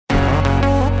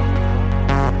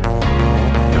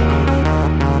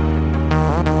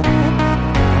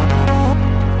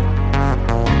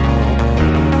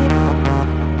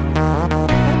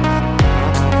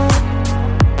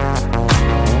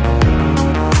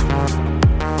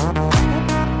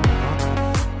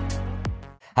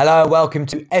Hello, welcome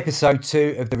to episode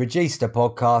 2 of the Regista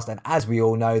podcast. And as we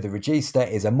all know, the Regista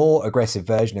is a more aggressive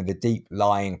version of the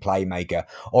deep-lying playmaker,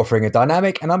 offering a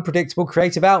dynamic and unpredictable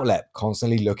creative outlet,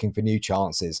 constantly looking for new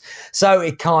chances. So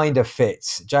it kind of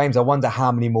fits. James, I wonder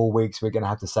how many more weeks we're going to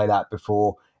have to say that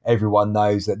before everyone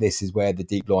knows that this is where the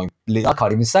deep-lying... I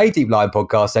can't even say deep-lying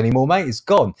podcast anymore, mate. It's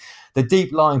gone. The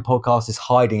Deep-Lying podcast is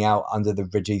hiding out under the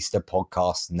Regista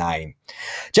podcast name.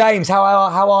 James, how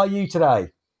are you today?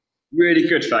 Really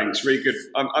good, thanks. Really good.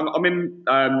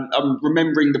 I'm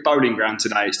remembering the bowling ground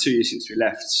today. It's 2 years since we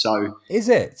left, so Is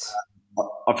it?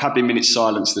 I've had my minute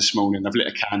silence this morning. I've lit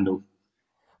a candle.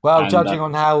 Well, judging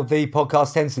on how the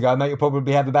podcast tends to go, mate, you'll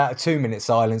probably have about a 2-minute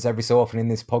silence every so often in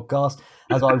this podcast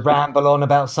as I ramble on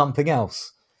about something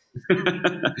else.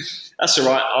 That's all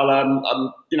right.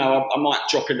 I might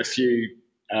drop in a few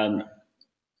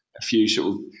sort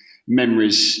of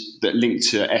memories that link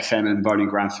to FM and bowling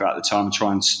ground throughout the time and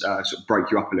try and sort of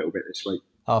break you up a little bit this week.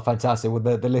 Oh, fantastic. Well,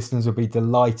 the listeners will be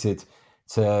delighted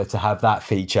to have that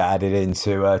feature added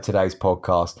into today's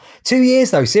podcast. 2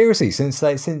 years, though, seriously,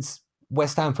 since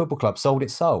West Ham Football Club sold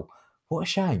its soul. What a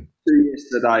shame. 2 years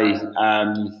today.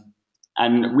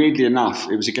 And weirdly enough,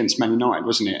 it was against Man United,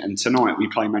 wasn't it? And tonight we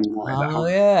play Man United. Oh,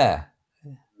 yeah.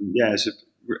 Yeah, it's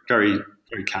very,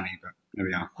 very canny, but there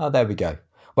we are. Oh, there we go.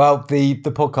 Well, the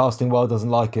podcasting world doesn't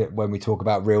like it when we talk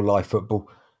about real life football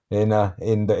in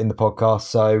the podcast,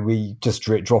 so we just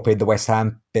drop in the West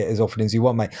Ham bit as often as you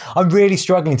want, mate. I'm really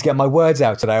struggling to get my words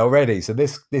out today already, so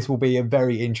this will be a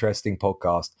very interesting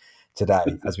podcast today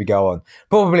as we go on.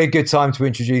 Probably a good time to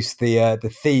introduce the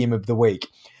theme of the week,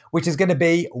 which is going to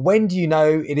be: when do you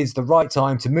know it is the right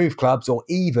time to move clubs or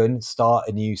even start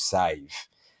a new save?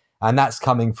 And that's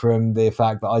coming from the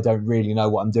fact that I don't really know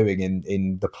what I'm doing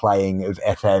in the playing of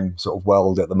FM sort of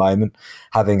world at the moment,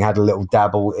 having had a little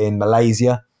dabble in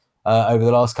Malaysia over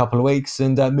the last couple of weeks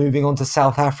and moving on to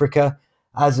South Africa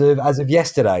as of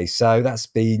yesterday. So that's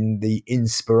been the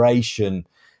inspiration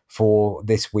for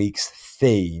this week's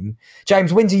theme.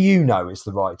 James, when do you know it's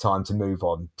the right time to move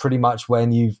on? Pretty much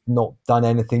when you've not done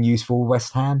anything useful with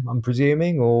West Ham, I'm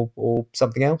presuming, or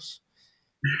something else?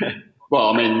 Well,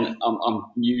 I mean, I'm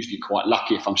usually quite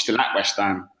lucky if I'm still at West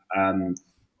Ham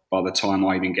by the time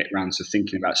I even get around to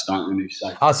thinking about starting a new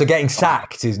save. Oh, so getting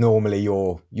sacked is normally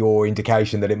your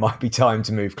indication that it might be time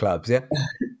to move clubs, yeah?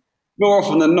 More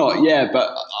often than not, yeah.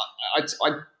 But I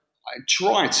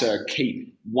try to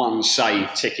keep one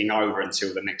save ticking over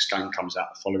until the next game comes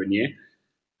out the following year.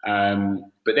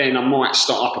 But then I might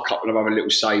start up a couple of other little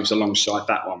saves alongside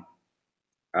that one.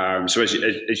 So as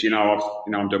you know,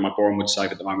 I'm doing my Bournemouth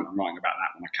save at the moment. I'm writing about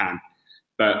that when I can.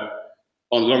 But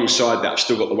alongside that, I've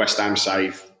still got the West Ham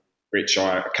save, which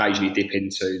I occasionally dip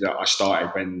into, that I started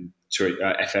when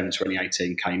FM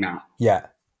 2018 came out. Yeah.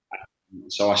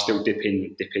 So I still dip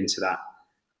into that.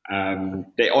 On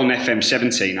FM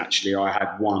 17, actually, I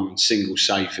had one single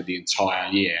save for the entire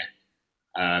year,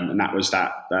 and that was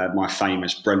my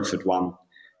famous Brentford one,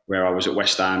 where I was at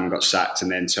West Ham and got sacked,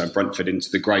 and then turned Brentford into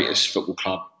the greatest football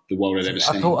club the world had ever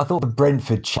seen. I thought the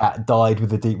Brentford chat died with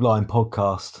the Deep-Lying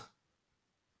podcast.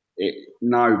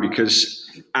 No, because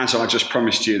as I just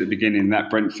promised you at the beginning, that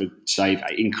Brentford save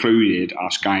included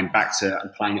us going back to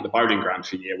and playing at the bowling ground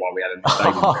for a year while we had a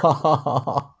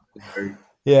stadium.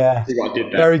 Yeah, see what I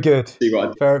did there. Very good. See what I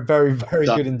did. Very, very, very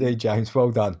good indeed, James.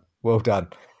 Well done. Well done.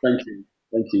 Thank you.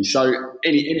 So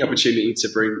any opportunity to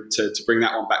bring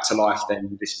that one back to life,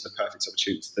 then this is the perfect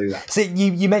opportunity to do that. See,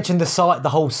 you mentioned the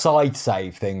whole side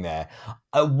save thing there.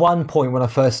 At one point when I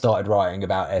first started writing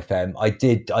about FM, I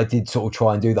did sort of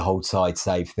try and do the whole side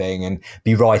save thing and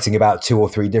be writing about 2 or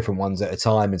 3 different ones at a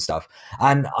time and stuff.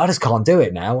 And I just can't do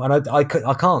it now. And I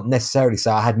can't necessarily say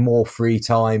I had more free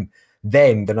time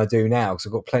then than I do now, because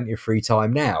I've got plenty of free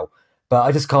time now. But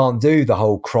I just can't do the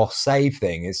whole cross save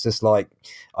thing. It's just like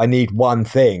I need one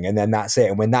thing and then that's it.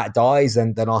 And when that dies,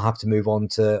 then I'll have to move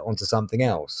onto something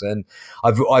else. And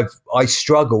I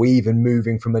struggle even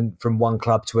moving from one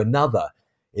club to another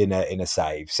in a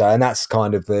save. So, and that's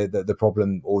kind of the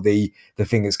problem, or the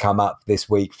thing that's come up this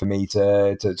week for me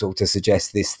to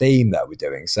suggest this theme that we're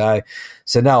doing. So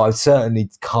no, I certainly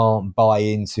can't buy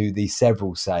into the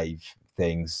several save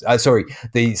things.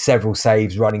 The several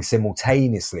saves running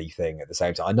simultaneously thing at the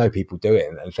same time. I know people do it,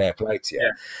 and fair play to you.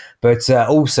 Yeah. But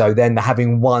also then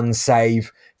having one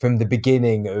save from the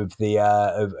beginning of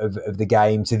the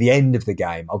game to the end of the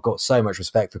game. I've got so much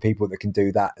respect for people that can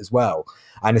do that as well,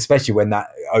 and especially when that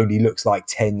only looks like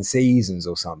 10 seasons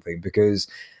or something. Because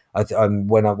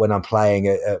when I'm playing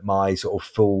at my sort of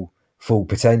full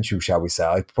potential, shall we say.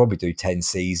 I'd probably do 10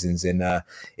 seasons in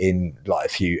like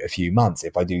a few months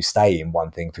if I do stay in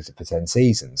one thing for 10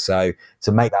 seasons. So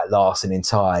to make that last an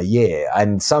entire year,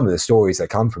 and some of the stories that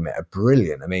come from it are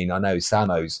brilliant. I mean, I know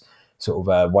Sano's sort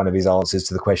of one of his answers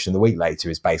to the question of the week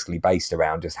later is basically based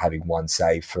around just having one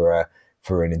save for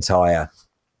an entire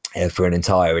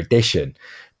edition.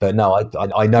 But no,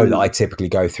 I know that I typically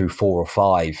go through 4 or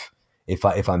 5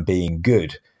 if I'm being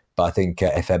good. But I think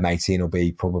FM18 will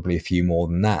be probably a few more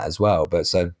than that as well. But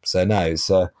so no, it's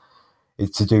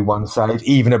to do one save,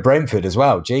 even at Brentford as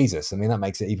well. Jesus, I mean that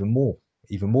makes it even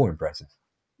more impressive.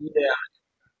 Yeah.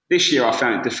 This year I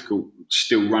found it difficult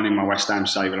still running my West Ham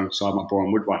save alongside my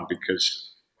Brian Wood one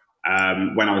because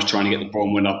when I was trying to get the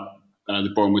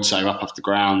Brian Wood save up off the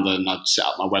ground, and I'd set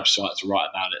up my website to write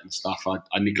about it and stuff,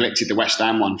 I neglected the West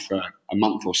Ham one for a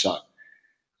month or so.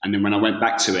 And then when I went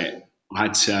back to it, I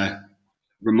had to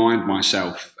remind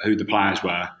myself who the players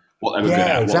were, what they were good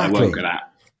at, what they weren't good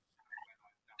at,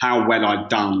 how well I'd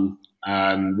done,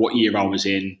 what year I was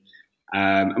in,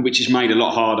 which is made a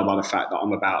lot harder by the fact that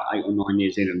I'm about 8 or 9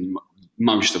 years in, and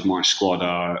most of my squad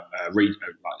are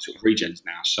sort of regens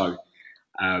now. So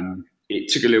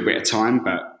it took a little bit of time,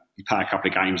 but you play a couple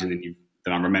of games, and then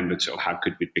I remembered sort of how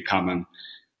good we'd become, and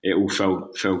it all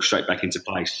fell straight back into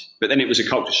place. But then it was a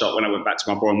culture shock when I went back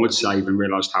to my Brian Wood save and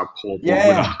realised how poor Brian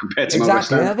Wood are compared to my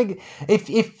West Ham. I think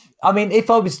if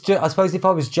I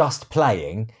was just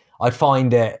playing, I'd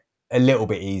find it a little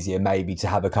bit easier maybe to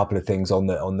have a couple of things on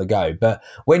the go. But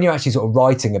when you're actually sort of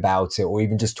writing about it or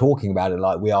even just talking about it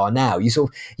like we are now, you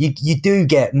do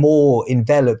get more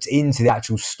enveloped into the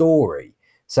actual story.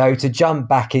 So to jump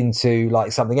back into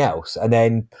like something else and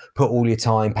then put all your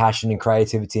time, passion, and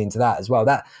creativity into that as well,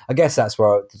 that I guess that's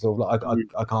where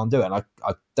I can't do it. And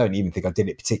I don't even think I did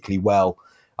it particularly well.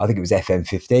 I think it was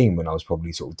FM15 when I was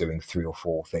probably sort of doing 3 or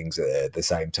 4 things at the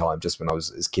same time, just when I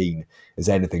was as keen as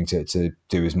anything to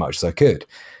do as much as I could.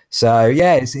 So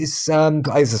yeah, it's as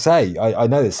I say, I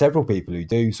know there's several people who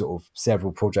do sort of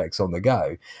several projects on the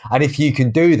go, and if you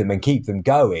can do them and keep them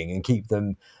going and keep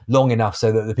them long enough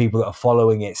so that the people that are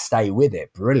following it stay with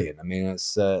it, brilliant. I mean, it's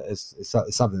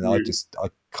something that I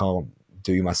can't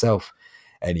do myself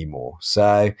anymore.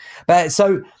 So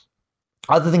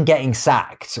other than getting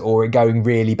sacked or it going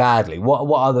really badly, what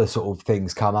other sort of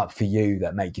things come up for you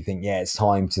that make you think, yeah, it's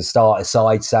time to start a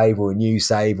side save or a new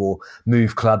save or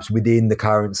move clubs within the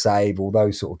current save, all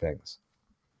those sort of things?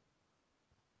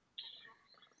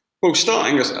 Well,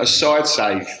 starting a side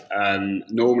save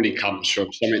normally comes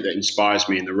from something that inspires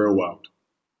me in the real world.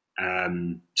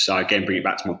 So again, bring it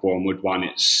back to my Boreham Wood one.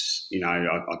 It's,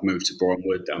 I've moved to Boreham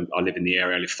Wood. I live in the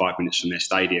area. I live 5 minutes from their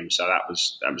stadium. So that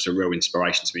was a real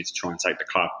inspiration to me to try and take the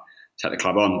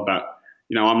club on. But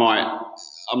I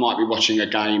might be watching a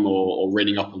game or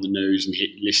reading up on the news and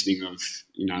listening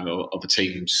of a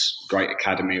team's great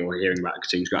academy or hearing about a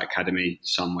team's great academy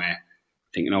somewhere,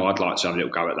 thinking, I'd like to have a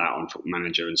little go at that on Football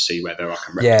Manager and see whether I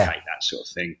can replicate that sort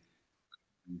of thing.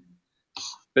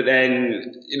 But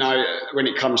then, when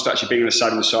it comes to actually being a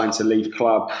sudden sign to leave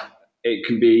club, it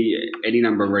can be any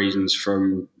number of reasons,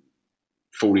 from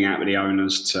falling out with the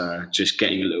owners to just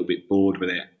getting a little bit bored with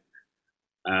it,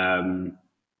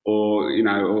 or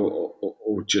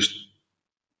just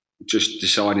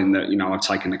deciding that I've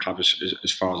taken the club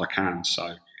as far as I can.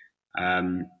 So,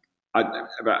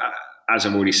 but as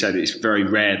I've already said, it's very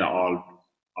rare that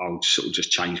I'll sort of just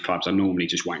change clubs. I normally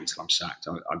just wait until I'm sacked.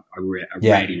 I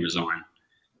rarely resign.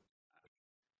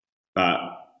 But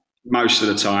most of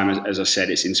the time, as I said,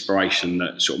 it's inspiration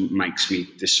that sort of makes me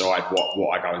decide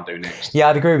what I go and do next. Yeah,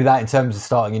 I'd agree with that in terms of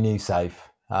starting a new save.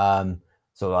 I'm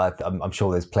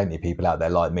sure there's plenty of people out there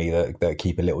like me that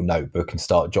keep a little notebook and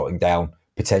start jotting down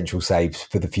potential saves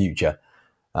for the future.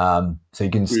 So you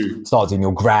can start doing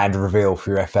your grand reveal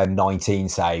for your FM19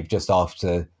 save just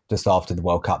after the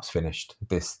World Cup's finished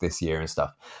this year and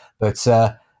stuff. But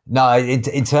no,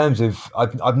 in terms of,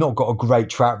 I've not got a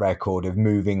great track record of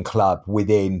moving club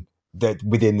within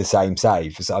the same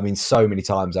save. So, I mean, so many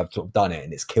times I've sort of done it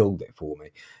and it's killed it for me,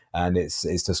 and it's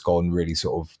just gone really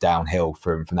sort of downhill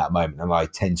from that moment, and I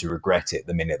tend to regret it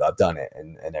the minute that I've done it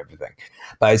and everything.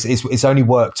 But it's only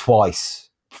worked twice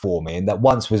for me, and that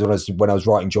once was when I was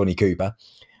writing Johnny Cooper.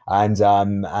 And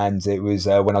it was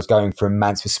when I was going from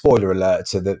Mansfield. Spoiler alert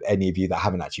to any of you that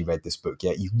haven't actually read this book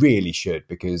yet, you really should,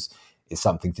 because it's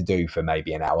something to do for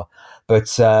maybe an hour.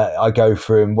 But I go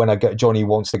from Johnny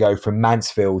wants to go from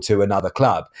Mansfield to another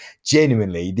club.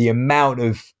 Genuinely, the amount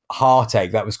of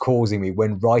heartache that was causing me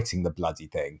when writing the bloody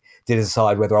thing to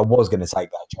decide whether I was going to take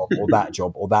that job or that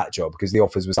job or that job, because the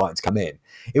offers were starting to come in.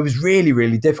 It was really,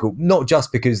 really difficult, not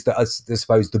just because I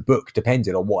suppose the book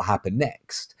depended on what happened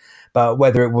next, but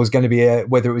whether it was going to be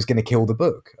whether it was going to kill the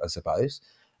book, I suppose.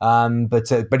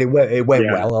 But it went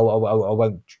Yeah. well. I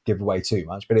won't give away too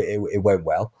much, but it went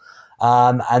well.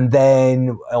 And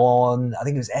then on, I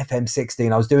think it was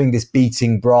FM16, I was doing this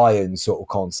beating Brian sort of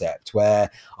concept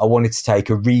where I wanted to take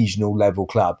a regional level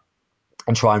club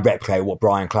and try and replicate what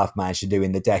Brian Clough managed to do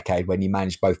in the decade when he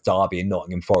managed both Derby and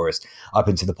Nottingham Forest, up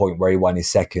into the point where he won his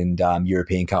second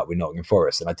European Cup with Nottingham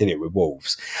Forest. And I did it with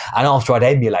Wolves. And after I'd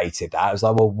emulated that, I was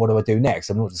like, well, what do I do next?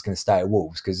 I'm not just going to stay at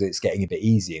Wolves because it's getting a bit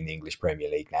easy in the English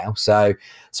Premier League now. So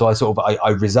I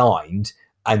resigned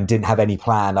and didn't have any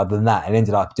plan other than that, and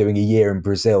ended up doing a year in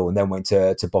Brazil and then went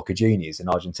to Boca Juniors in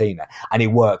Argentina. And it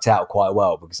worked out quite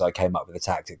well because I came up with a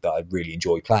tactic that I really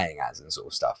enjoy playing as and sort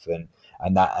of stuff. And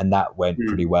that went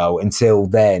pretty well until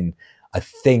then. I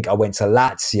think I went to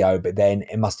Lazio, but then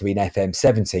it must have been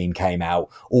FM17 came out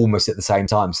almost at the same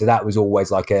time. So that was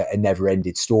always like a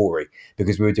never-ended story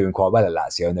because we were doing quite well at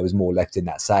Lazio and there was more left in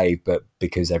that save. But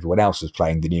because everyone else was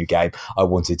playing the new game, I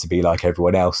wanted to be like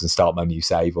everyone else and start my new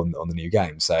save on the new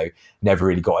game. So never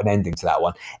really got an ending to that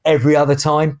one. Every other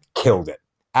time, killed it.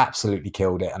 Absolutely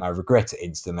killed it. And I regret it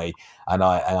instantly. And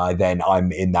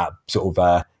I'm in that sort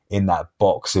of in that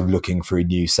box of looking for a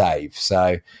new save.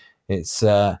 So it's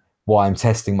why I'm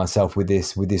testing myself with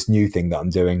this new thing that I'm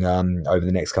doing over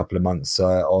the next couple of months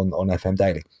on FM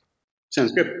Daily.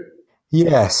 Sounds good.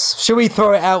 Yes. Shall we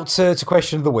throw it out to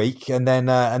question of the week, and then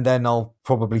I'll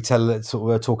probably talk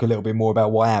a little bit more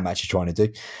about what I am actually trying to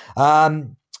do.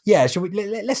 Yeah, shall we?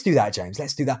 Let's do that, James.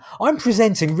 Let's do that. I'm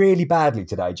presenting really badly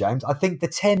today, James. I think the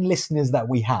 10 listeners that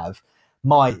we have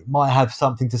might have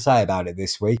something to say about it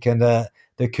this week, and there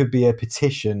could be a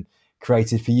petition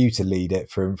created for you to lead it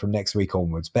from next week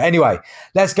onwards. But anyway,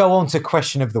 let's go on to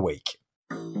question of the week.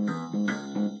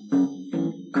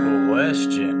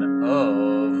 Question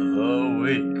of the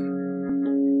week.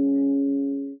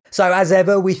 So as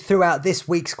ever, we threw out this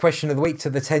week's question of the week to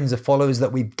the tens of followers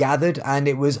that we've gathered, and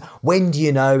it was, when do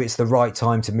you know it's the right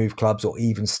time to move clubs or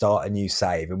even start a new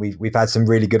save? And we've had some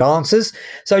really good answers.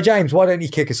 So James, why don't you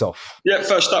kick us off? Yeah,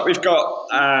 first up we've got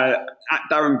at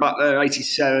Darren Butler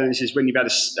 87. This is when you've had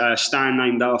a stand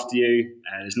named after you.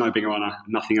 There's no bigger honour,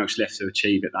 nothing else left to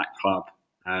achieve at that club.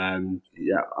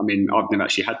 Yeah, I mean, I've never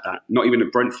actually had that. Not even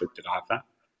at Brentford did I have that.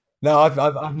 No,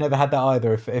 I've never had that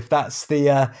either. If that's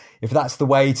the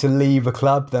way to leave a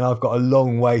club, then I've got a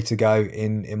long way to go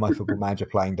in my Football Manager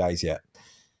playing days yet.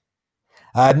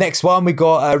 Next one, we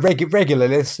got a regular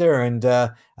listener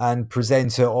and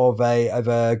presenter of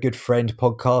a good friend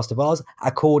podcast of ours,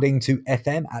 According to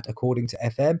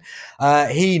FM.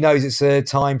 He knows it's a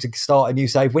time to start a new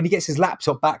save when he gets his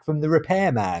laptop back from the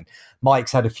repairman.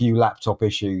 Mike's had a few laptop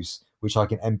issues, which I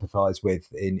can empathise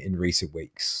with in recent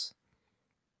weeks.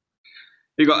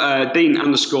 We've got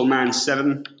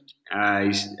Dean_man7.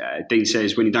 Dean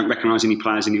says, when you don't recognise any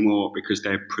players anymore because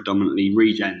they're predominantly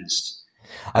regens.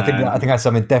 I think that's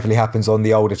something that definitely happens on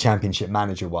the older Championship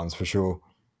Manager ones for sure.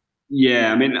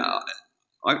 Yeah, I mean,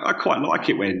 I quite like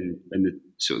it when the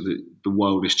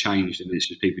world has changed and it's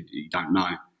just people you don't know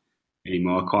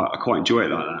anymore. I quite enjoy it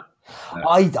like that.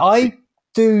 I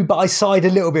do, but I side a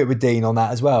little bit with Dean on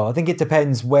that as well. I think it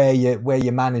depends where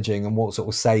you're managing and what sort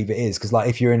of save it is. Because like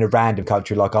if you're in a random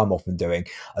country like I'm often doing,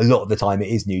 a lot of the time it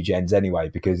is new gens anyway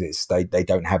because they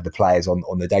don't have the players on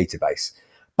the database.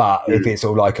 But if it's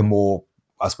sort of like a more,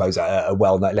 I suppose, a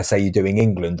well-known, let's say you're doing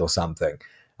England or something,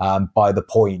 by the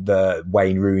point that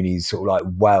Wayne Rooney's sort of like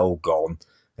well gone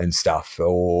and stuff,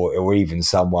 or even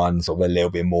someone sort of a little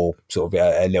bit more, sort of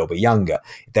a little bit younger,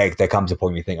 there comes a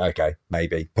point where you think, okay,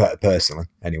 maybe, personally,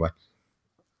 anyway.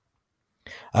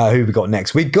 Who we got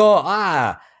next? We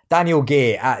got Daniel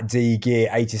Gear at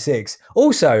DGear86,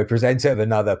 also a presenter of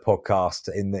another podcast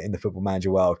in the Football Manager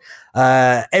world.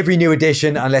 Every new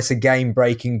edition, unless a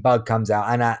game-breaking bug comes out,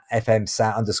 and at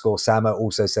FM_Sama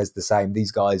also says the same.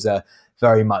 These guys are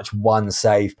very much one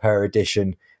save per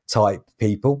edition type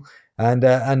people, and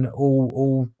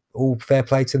all fair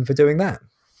play to them for doing that.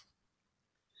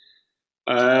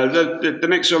 The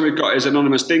next one we've got is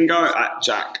Anonymous Dingo at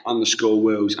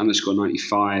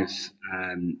Jack_Wills_95.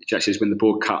 Jack says, when the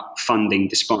board cut funding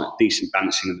despite decent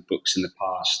balancing of the books in the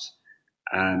past.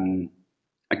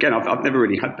 Again, I've never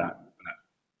really had that.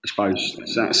 I suppose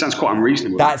it sounds quite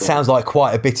unreasonable. That sounds like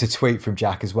quite a bitter tweet from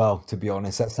Jack as well, to be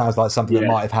honest. That sounds like something that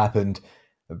might have happened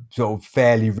sort of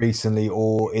fairly recently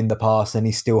or in the past, and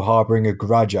he's still harbouring a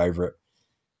grudge over it.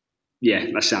 Yeah,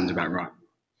 that sounds about right.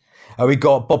 We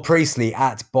got Bob Priestley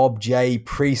at Bob J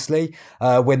Priestley.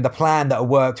 When the plan that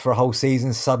worked for a whole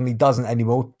season suddenly doesn't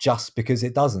anymore, just because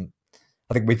it doesn't.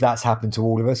 I think that's happened to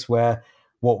all of us, where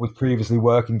what was previously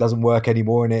working doesn't work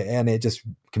anymore, and it just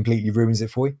completely ruins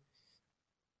it for you.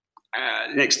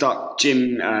 Next up,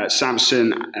 Jim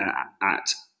Sampson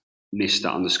at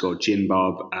Mr_Jim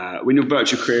Bob. When your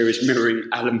virtual career is mirroring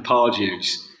Alan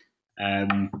Pardew's.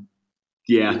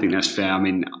 Yeah, I think that's fair. I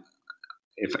mean,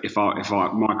 if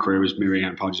my career was mirroring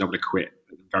Alan Pardew's, I would have quit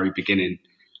at the very beginning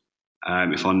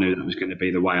if I knew that was going to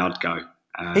be the way I'd go.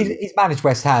 He's managed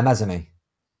West Ham, hasn't he?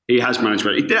 He has managed.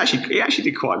 He actually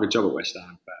did quite a good job at West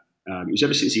Ham, but it was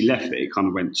ever since he left that it kind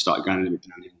of started going a little bit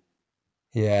downhill.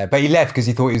 Yeah, but he left because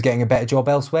he thought he was getting a better job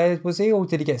elsewhere, was he? Or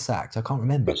did he get sacked? I can't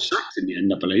remember. He got sacked in the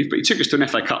end, I believe. But he took us to an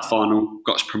FA Cup final,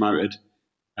 got us promoted.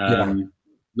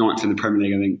 Ninth in the Premier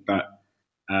League, I think. But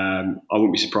I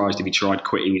wouldn't be surprised if he tried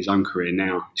quitting his own career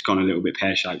now. It's gone a little bit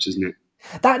pear-shaped, isn't it?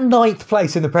 That 9th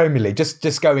place in the Premier League,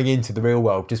 just going into the real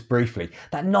world, just briefly,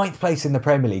 that 9th place in the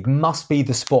Premier League must be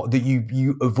the spot that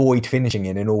you avoid finishing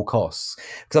in all costs.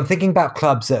 Because I'm thinking about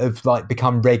clubs that have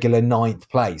become regular 9th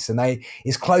place, and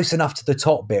it's close enough to the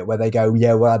top bit where they go,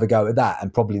 yeah, we'll have a go at that,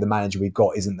 and probably the manager we've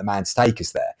got isn't the man to take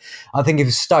us there. I think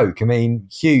if Stoke, I mean,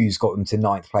 Hughes got them to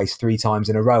 9th place 3 times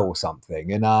in a row or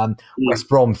something, and West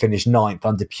Brom finished 9th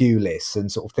under Pulis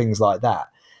and sort of things like that.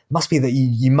 Must be that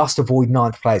you must avoid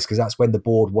 9th place because that's when the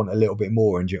board want a little bit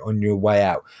more and you're on your way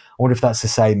out. I wonder if that's the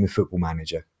same with Football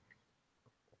Manager.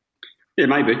 Yeah,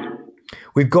 maybe.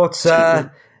 We've got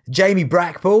Jamie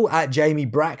Brackpool at Jamie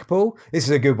Brackpool. This is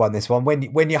a good one, this one.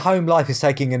 When your home life is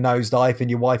taking a nosedive and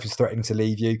your wife is threatening to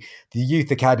leave you, the youth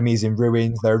academy is in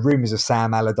ruins, there are rumours of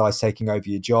Sam Allardyce taking over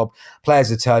your job, players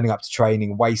are turning up to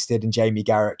training wasted, and Jamie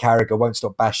Carragher won't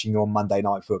stop bashing you on Monday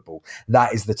Night Football.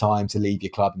 That is the time to leave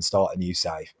your club and start a new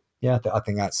save. Yeah, I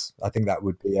think that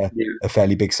would be a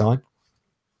fairly big sign.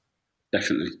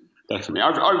 Definitely.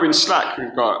 Over in Slack,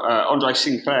 we've got Andre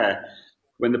Sinclair.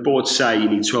 When the board say you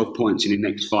need 12 points in the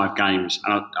next 5 games,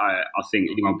 and I think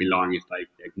anyone would be lying if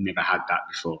they've never had that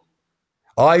before.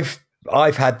 I've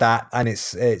had that, and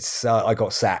it's I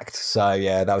got sacked. So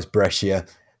yeah, that was Brescia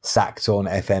sacked on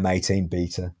FM 18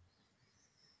 beta.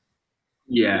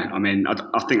 Yeah, I mean, I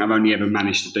think I've only ever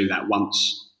managed to do that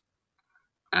once.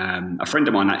 A friend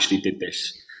of mine actually did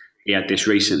this. He had this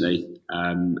recently,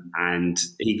 and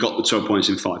he got the 12 points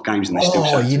in 5 games, and they still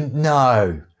sacked him.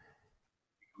 No.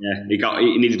 Yeah,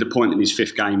 he needed a point in his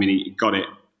 5th game, and he got it,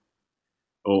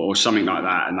 or something like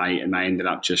that, and they ended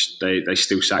up they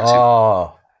still sacked him.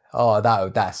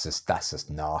 That's just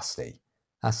nasty.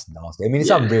 That's nasty. I mean, it's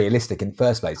unrealistic in the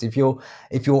first place. If you're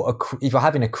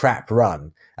having a crap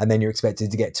run and then you're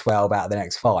expected to get 12 out of the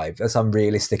next 5, that's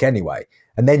unrealistic anyway.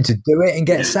 And then to do it and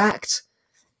get sacked,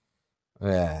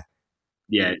 yeah,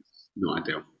 not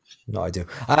ideal. Not ideal.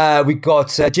 We got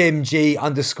Jim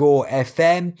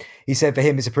G_FM. He said for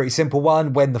him it's a pretty simple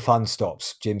one. When the fun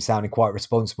stops. Jim sounding quite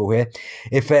responsible here.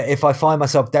 If I find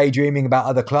myself daydreaming about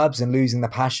other clubs and losing the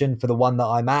passion for the one that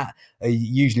I'm at, he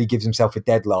usually gives himself a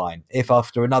deadline. If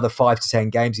after another 5 to 10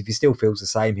 games, if he still feels the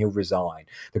same, he'll resign.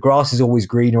 The grass is always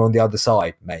greener on the other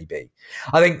side, maybe.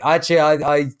 I think actually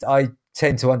I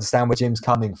tend to understand where Jim's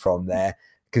coming from there.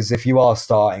 Because if you are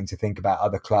starting to think about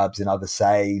other clubs and other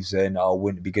saves and,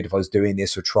 wouldn't it be good if I was doing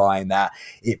this or trying that,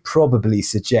 it probably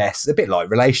suggests, a bit like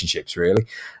relationships really,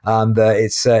 that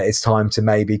it's time to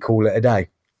maybe call it a day.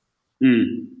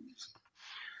 The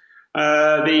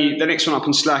next one up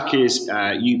on Slack is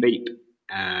UBeep.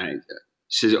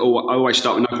 Says, I always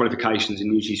start with no qualifications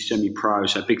and usually semi-pro,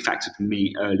 so a big factor for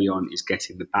me early on is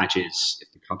getting the badges.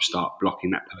 If the club start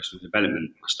blocking that personal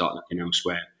development, I start looking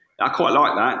elsewhere. I quite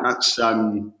like that.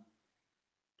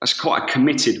 That's quite a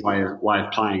committed way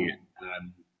of playing it.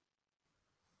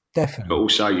 Definitely. But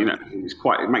also,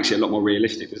 it makes it a lot more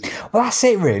realistic, doesn't it? Well, that's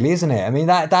it, really, isn't it? I mean,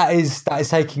 that is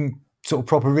taking sort of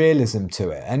proper realism to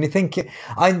it. And you think,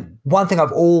 one thing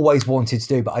I've always wanted to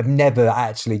do, but I've never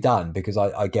actually done because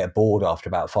I get bored after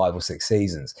about 5 or 6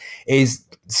 seasons, is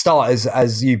start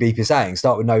as you Beep is saying,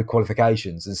 start with no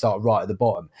qualifications and start right at the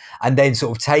bottom, and then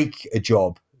sort of take a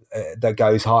job that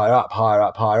goes higher up,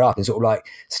 and sort of like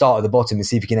start at the bottom and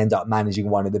see if you can end up managing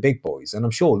one of the big boys. And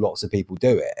I'm sure lots of people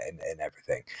do it and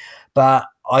everything. But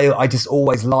I just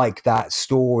always like that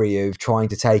story of trying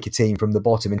to take a team from the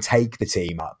bottom and take the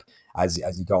team up as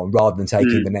you go on, rather than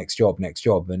taking the next job.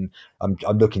 And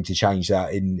I'm looking to change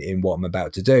that in what I'm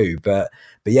about to do. But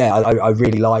yeah, I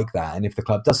really like that. And if the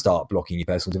club does start blocking your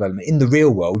personal development in the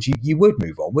real world, you would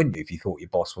move on, wouldn't you? If you thought your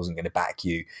boss wasn't going to back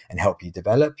you and help you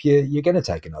develop, you're going to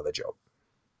take another job.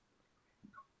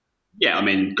 Yeah, I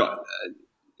mean,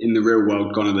 in the real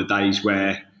world, gone are the days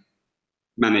where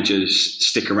managers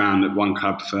stick around at one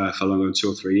club for longer than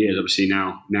 2 or 3 years. Obviously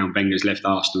now Wenger's left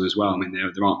Arsenal as well. I mean, there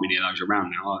aren't many of those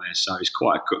around now, are there? So it's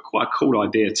quite a cool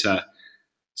idea to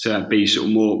be sort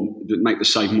of more, make the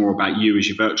save more about you as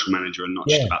your virtual manager and not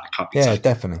just about the club. Yeah,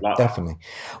 definitely.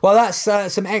 Well,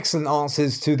 that's some excellent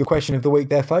answers to the question of the week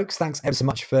there, folks. Thanks ever so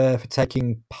much for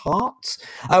taking part.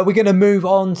 We're going to move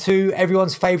on to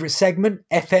everyone's favourite segment,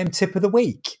 FM Tip of the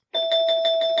Week.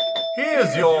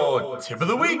 Here's your Tip of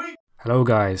the Week. Hello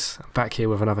guys, I'm back here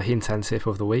with another hint and tip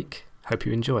of the week. Hope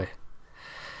you enjoy.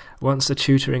 Once the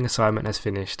tutoring assignment has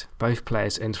finished, both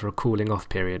players enter a cooling off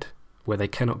period where they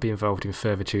cannot be involved in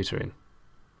further tutoring.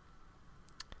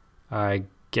 I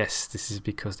guess this is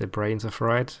because their brains are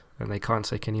fried and they can't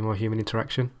take any more human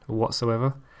interaction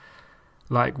whatsoever.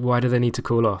 Like, why do they need to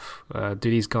cool off? Do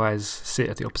these guys sit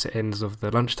at the opposite ends of the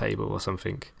lunch table or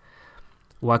something?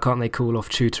 Why can't they cool off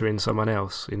tutoring someone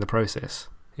else in the process?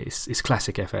 It's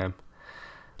classic FM.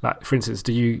 Like, for instance,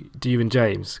 do you and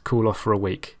James cool off for a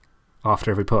week after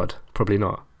every pod? Probably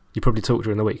not. You probably talk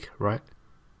during the week, right?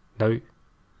 No?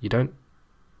 You don't?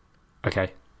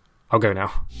 Okay, I'll go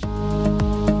now.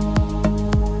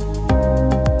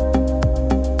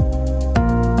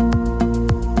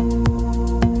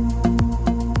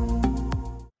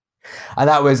 And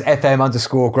that was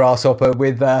FM_Grasshopper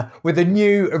with a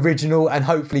new, original, and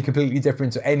hopefully completely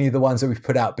different to any of the ones that we've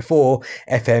put out before,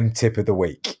 FM Tip of the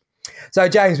Week. So,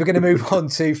 James, we're going to move on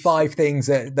to 5 things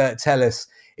that tell us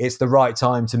it's the right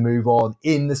time to move on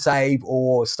in the save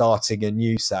or starting a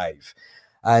new save.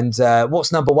 And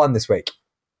what's number 1 this week?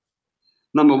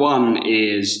 Number 1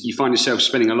 is you find yourself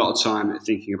spending a lot of time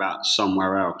thinking about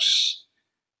somewhere else.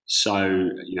 So,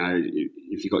 you know,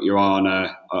 if you've got your eye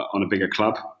on a bigger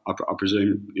club, I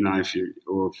presume, you know,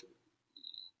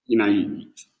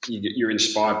 you're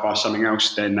inspired by something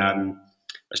else, then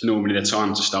that's normally the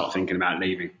time to start thinking about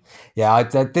leaving. Yeah,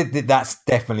 that's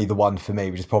definitely the one for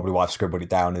me, which is probably why I've scribbled it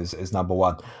down as number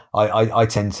 1. I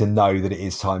tend to know that it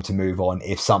is time to move on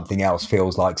if something else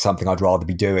feels like something I'd rather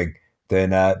be doing than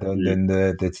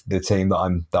the team that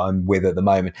I'm with at the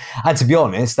moment. And to be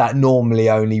honest, that normally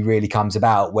only really comes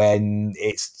about when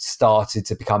it's started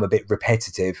to become a bit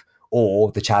repetitive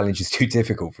or the challenge is too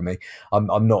difficult for me.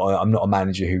 I'm not a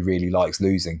manager who really likes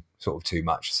losing sort of too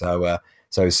much. So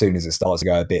as soon as it starts to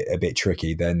go a bit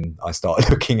tricky, then I start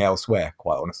looking elsewhere,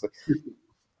 quite honestly.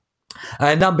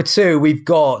 Number 2, we've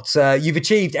got you've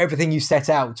achieved everything you set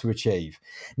out to achieve.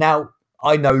 Now,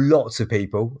 I know lots of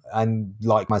people, and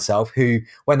like myself, who,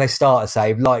 when they start a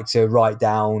save, like to write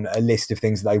down a list of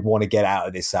things that they want to get out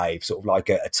of this save, sort of like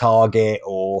a target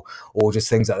or just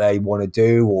things that they want to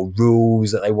do or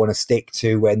rules that they want to stick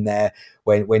to when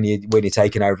you're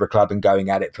taking over a club and going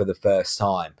at it for the first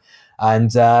time.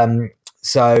 And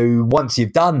so once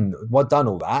you've done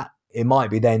all that, it might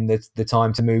be then the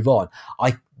time to move on.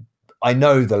 I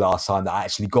know the last time that I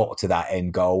actually got to that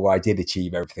end goal where I did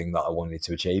achieve everything that I wanted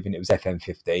to achieve, and it was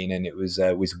FM15, and it was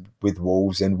with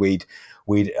Wolves, and we'd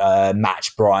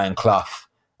matched Brian Clough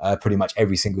pretty much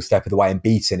every single step of the way and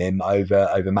beaten him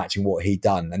over matching what he'd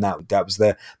done, and that was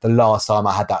the last time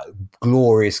I had that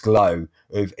glorious glow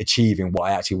of achieving what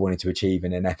I actually wanted to achieve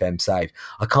in an FM save.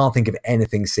 I can't think of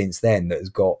anything since then that has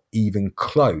got even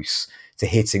close to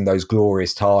hitting those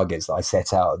glorious targets that I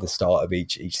set out at the start of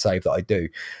each save that I do.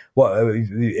 What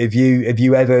have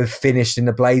you ever finished in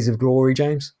a blaze of glory,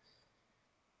 James?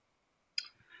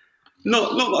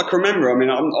 Not that I can remember. I mean,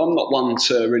 I'm not one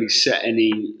to really set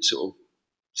any sort of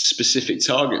specific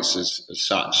targets as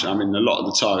such. I mean, a lot of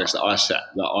the targets that I set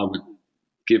that I would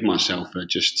give myself are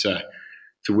just to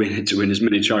win as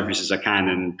many trophies as I can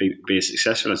and be as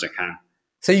successful as I can.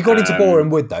 So you got into Boreham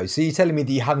Wood though. So you're telling me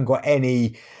that you haven't got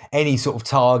any sort of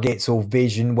targets or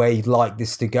vision where you'd like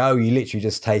this to go? You're literally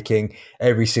just taking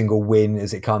every single win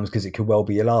as it comes because it could well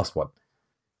be your last one.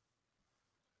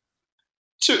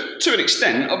 To an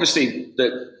extent, obviously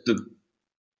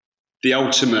the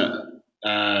ultimate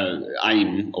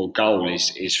aim or goal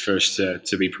is for us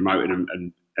to be promoted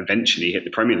and eventually hit the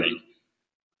Premier League.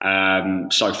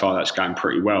 So far, that's going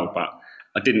pretty well, but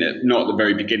not at the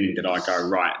very beginning did I go,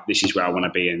 right, this is where I want to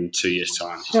be in 2 years'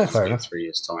 time, yeah, fair enough. 3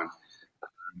 years' time.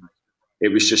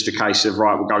 It was just a case of,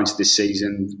 right, we're going to this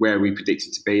season where we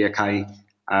predicted to be, okay.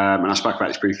 And I spoke about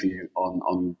this briefly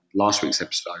on last week's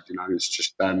episode. You know, it's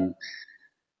just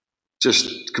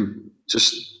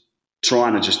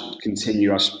trying to just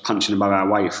continue us punching above our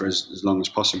weight for as long as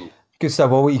possible. Good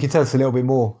stuff. Well, you can tell us a little bit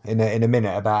more in a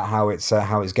minute about how it's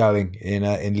going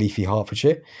in leafy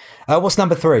Hertfordshire. What's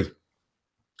number 3?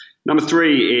 Number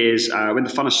 3 is when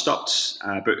the fun has stopped,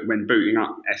 but when booting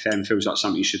up FM feels like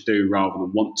something you should do rather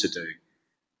than want to do.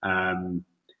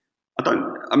 I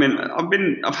don't. I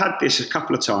mean, I've had this a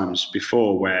couple of times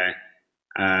before where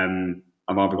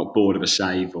I've either got bored of a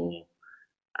save or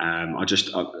I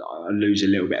lose a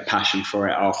little bit of passion for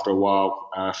it after a while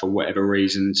for whatever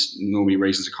reasons. Normally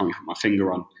reasons I can't put my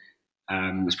finger on.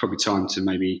 It's probably time to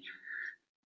maybe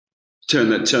turn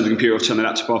the computer off, turn the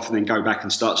laptop off, and then go back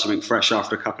and start something fresh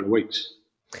after a couple of weeks.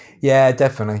 Yeah,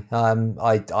 definitely.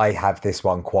 I have this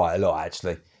one quite a lot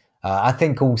actually. I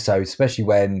think also, especially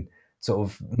when sort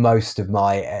of most of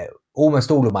my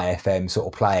almost all of my FM sort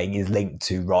of playing is linked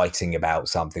to writing about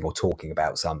something or talking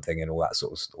about something and all that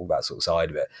sort of side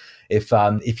of it.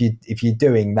 If you're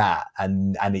doing that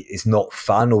and it's not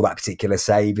fun, or that particular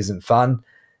save isn't fun,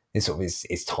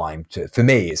 it's time to, for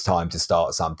me, it's time to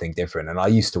start something different. And I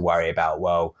used to worry about,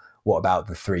 well, what about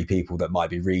the three people that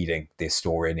might be reading this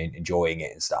story and enjoying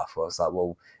it and stuff? Well, it's like,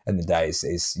 well, in the day,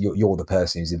 it's you're the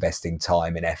person who's investing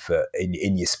time and effort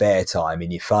in your spare time,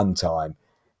 in your fun time,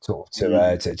 sort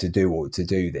of to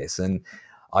do this. And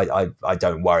I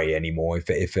don't worry anymore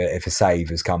if a save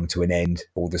has come to an end,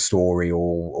 or the story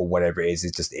or whatever it is,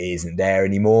 it just isn't there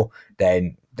anymore.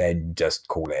 Then just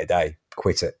call it a day,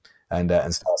 quit it, and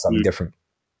start something different.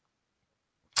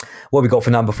 What have we got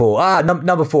for number 4?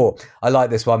 Number 4. I like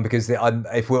this one because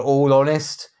if we're all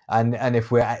honest, and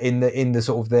if we're in the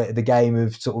sort of the game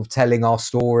of sort of telling our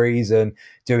stories and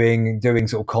doing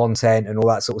sort of content and all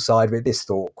that sort of side of it, this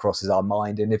thought crosses our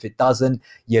mind. And if it doesn't,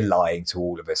 you're lying to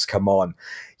all of us. Come on.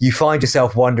 You find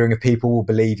yourself wondering if people will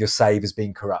believe your save has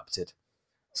been corrupted.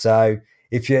 So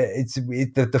if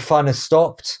the fun has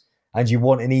stopped and you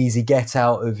want an easy get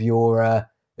out of your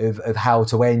of how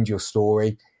to end your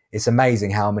story, it's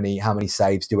amazing how many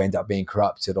saves do end up being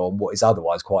corrupted on what is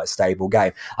otherwise quite a stable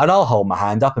game. And I'll hold my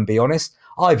hand up and be honest.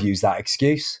 I've used that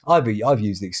excuse. I've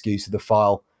used the excuse of the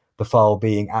file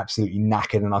being absolutely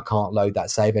knackered and I can't load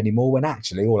that save anymore, when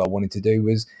actually all I wanted to do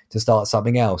was to start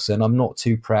something else. And I'm not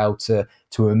too proud to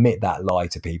admit that lie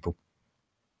to people.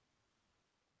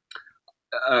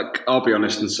 I'll be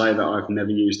honest and say that I've never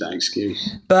used that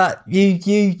excuse. But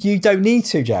you don't need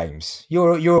to, James.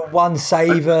 You're a one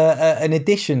save an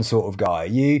addition sort of guy.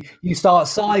 You start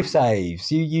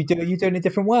saves. You do it a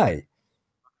different way.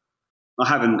 I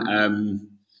haven't.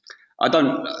 I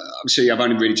don't. Obviously, I've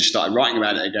only really just started writing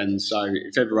about it again. So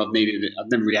if ever I've needed it,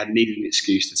 I've never really needed an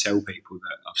excuse to tell people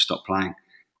that I've stopped playing.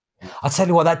 I'll tell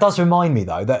you what, that does remind me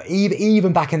though that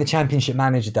even back in the Championship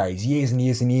Manager days, years and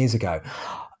years and years ago,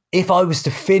 if I was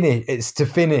to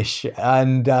finish,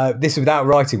 and this without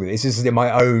writing with this is in my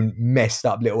own messed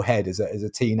up little head as a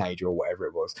teenager or whatever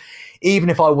it was, even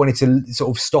if I wanted to sort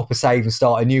of stop a save and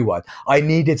start a new one, I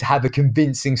needed to have a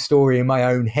convincing story in my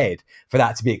own head for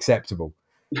that to be acceptable.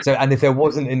 So, and if there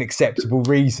wasn't an acceptable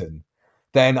reason,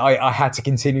 then I had to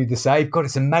continue the save. God,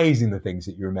 it's amazing the things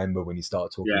that you remember when you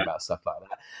start talking about stuff like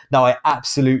that. Now, I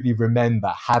absolutely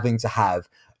remember having to have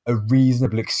a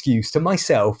reasonable excuse to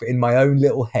myself in my own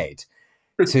little head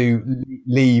to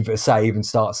leave a save and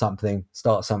start something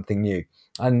new.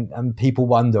 And people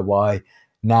wonder why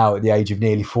now at the age of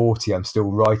nearly 40, I'm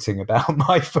still writing about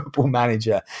my Football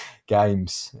Manager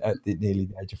games at nearly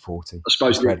the age of 40. I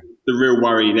suppose the real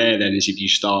worry there then is if you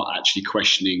start actually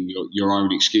questioning your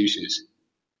own excuses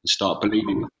and start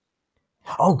believing them.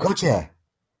 Oh God, yeah.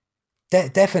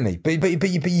 Definitely, but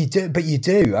you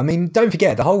do. I mean, don't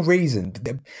forget the whole reason.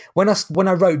 When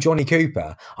I wrote Johnny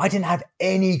Cooper, I didn't have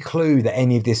any clue that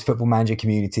any of this Football Manager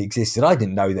community existed. I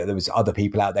didn't know that there was other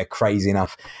people out there crazy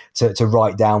enough to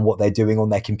write down what they're doing on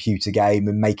their computer game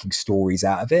and making stories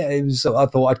out of it. I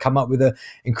thought I'd come up with an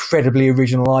incredibly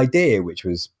original idea, which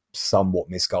was somewhat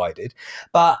misguided,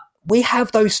 but we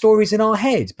have those stories in our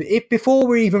head. But before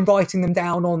we're even writing them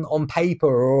down on paper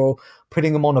or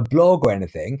putting them on a blog or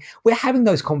anything, we're having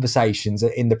those conversations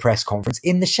in the press conference,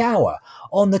 in the shower,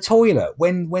 on the toilet,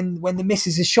 when the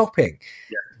missus is shopping.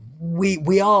 Yeah.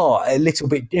 We are a little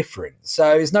bit different. So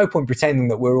there's no point pretending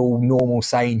that we're all normal,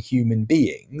 sane human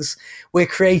beings. We're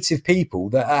creative people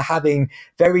that are having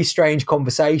very strange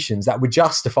conversations that we're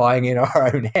justifying in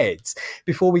our own heads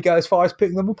before we go as far as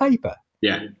putting them on paper.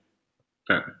 Yeah.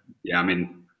 But yeah, I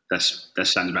mean, that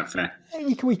sounds about fair.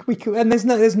 We and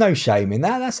there's no shame in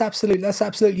that. That's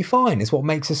absolutely fine. It's what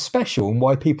makes us special and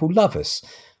why people love us,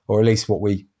 or at least what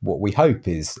we hope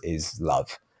is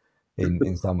love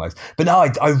in some ways. But no,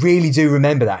 I really do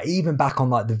remember that, even back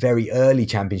on like the very early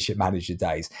Championship Manager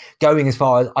days, going as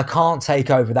far as I can't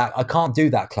take over that, I can't do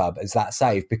that club as that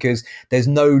save because there's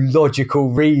no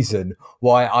logical reason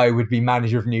why I would be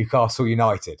manager of Newcastle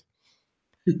United.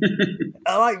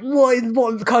 Like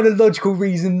what kind of logical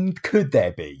reason could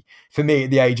there be for me at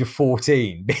the age of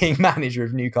 14 being manager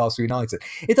of Newcastle United?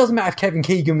 It doesn't matter if Kevin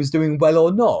Keegan was doing well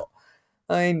or not.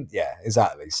 I mean, yeah,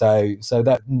 exactly. So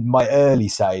that my early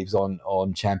saves on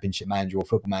Championship Manager or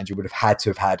Football Manager would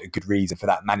have had a good reason for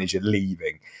that manager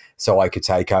leaving, so I could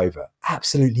take over.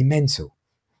 Absolutely mental.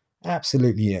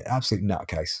 Absolutely, absolute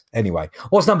nutcase. Anyway,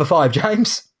 what's number 5,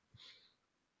 James?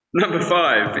 Number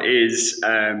 5 is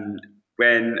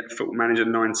when Football Manager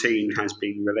 19 has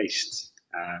been released.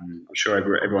 I'm sure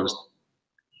everyone's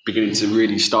beginning to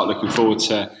really start looking forward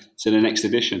to the next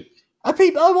edition.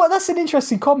 Well, that's an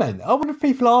interesting comment. I wonder if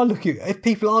people are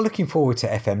looking forward to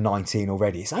FM19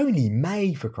 already. It's only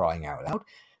May, for crying out loud.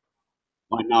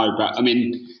 I know, but I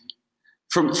mean,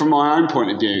 from my own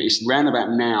point of view, it's round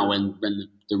about now when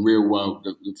the real world,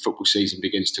 the football season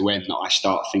begins to end, that I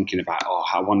start thinking about,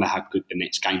 I wonder how good the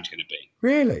next game's going to be.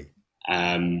 Really?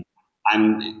 And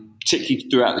particularly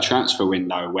throughout the transfer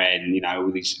window, when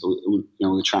all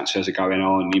the transfers are going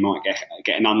on, you might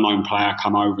get an unknown player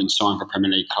come over and sign for a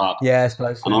Premier League club. Yeah, I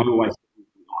suppose. So. And I'm always,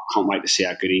 I can't wait to see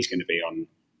how good he's going to be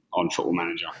on Football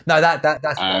Manager. No, that's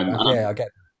fair enough. Yeah, I get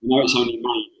that. It's only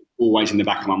May, always in the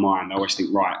back of my mind. I always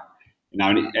think, right,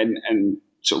 and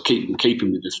sort of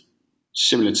keeping with this,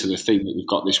 similar to the theme that we've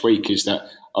got this week, is that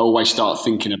I always start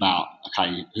thinking about,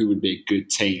 okay, who would be a good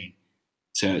team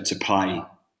to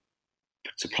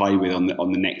play with on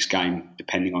the next game,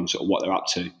 depending on sort of what they're up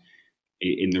to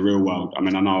in the real world. I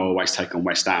mean, I know I always take on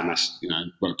West Ham, that's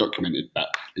well documented, but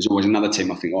there's always another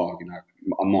team I think,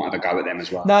 I might have a go at them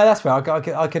as well. No, that's fair.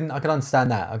 I can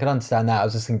understand that. I can understand that. I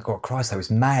was just thinking, God, Christ, that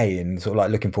was May, and sort of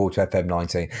like looking forward to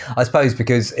FM19. I suppose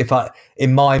because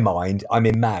in my mind, I'm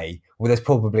in May. Well, there's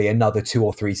probably another 2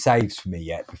 or 3 saves for me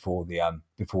yet before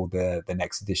the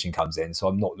next edition comes in. So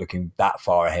I'm not looking that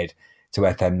far ahead to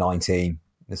FM19.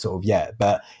 Sort of, yeah,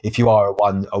 but if you are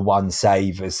a one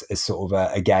save as sort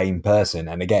of a game person,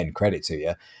 and again, credit to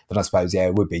you, then I suppose, yeah,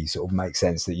 it would be sort of make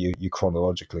sense that you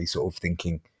chronologically sort of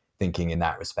thinking in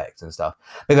that respect and stuff.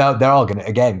 But there are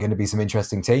going to be some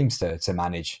interesting teams to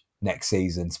manage next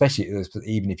season, especially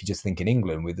even if you just think in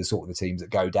England, with the sort of the teams that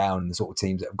go down and the sort of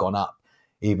teams that have gone up.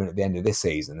 Even at the end of this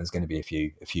season, there's going to be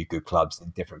a few good clubs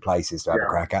in different places to have a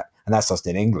crack at, and that's just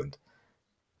in England.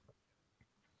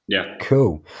 Yeah.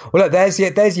 Cool. Well, look, there's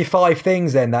your 5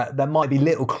 things then that might be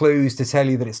little clues to tell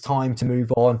you that it's time to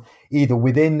move on, either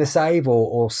within the save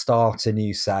or start a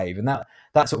new save. And that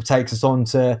sort of takes us on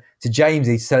to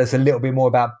Jamesy to tell us a little bit more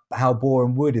about how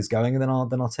Boreham Wood is going, and then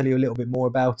I'll tell you a little bit more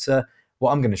about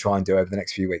what I'm going to try and do over the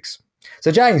next few weeks.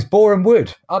 So, James, Boreham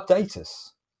Wood, update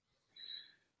us.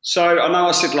 So I know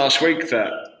I said last week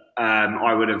that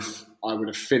I would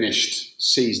have finished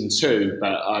season 2,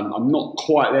 but I'm not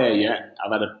quite there yet.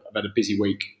 I've had a busy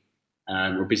week,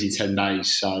 or busy 10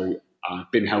 days, so I've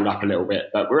been held up a little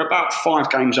bit. But we're about 5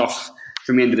 games off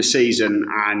from the end of the season,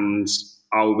 and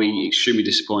I'll be extremely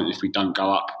disappointed if we don't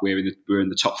go up. We're in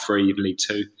the top 3 of League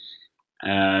 2.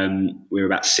 We're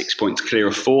about 6 points clear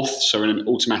of 4th, so we're in an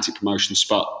automatic promotion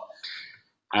spot.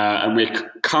 And we're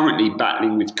currently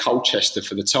battling with Colchester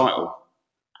for the title,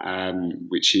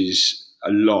 which is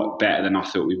a lot better than I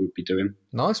thought we would be doing.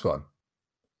 Nice one.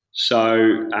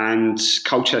 So, and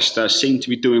Colchester seem to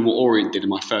be doing what Orient did in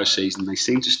my first season. They're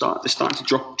starting to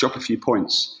drop a few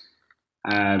points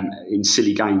in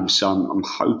silly games. So I'm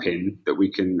hoping that we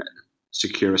can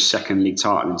secure a second league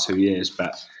title in 2 years.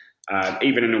 But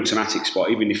even an automatic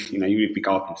spot, even if even if we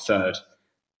go up in 3rd,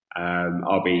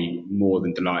 I'll be more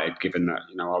than delighted. Given that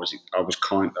I was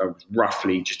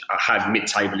roughly I had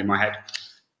mid-table in my head.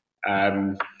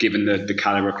 Given the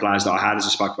calibre of players that I had, as I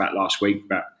spoke about last week,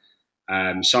 but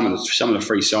some of the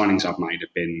free signings I've made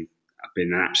have been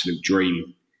an absolute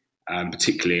dream,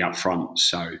 particularly up front.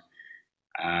 So,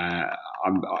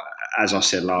 as I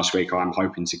said last week, I'm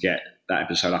hoping to get that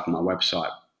episode up on my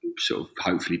website, sort of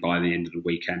hopefully by the end of the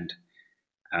weekend,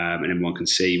 and everyone can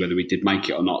see whether we did make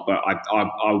it or not. But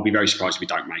I will be very surprised if we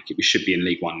don't make it. We should be in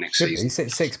League One next season.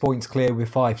 6 points clear with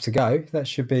 5 to go. That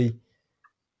should be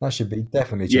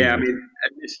definitely achievable. Yeah, I mean,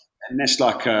 unless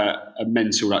like a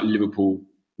mental like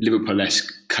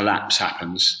Liverpool-esque collapse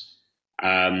happens,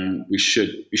 we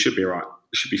should be all right.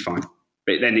 We should be fine.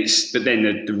 But then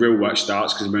the real work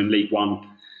starts because we're in League One.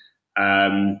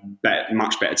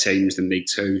 Much better teams than League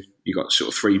Two. You've got sort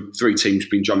of three teams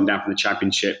being jumping down from the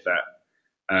Championship that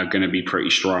are going to be pretty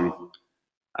strong.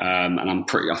 And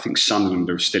I think Sunderland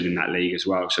are still in that league as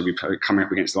well. So we're coming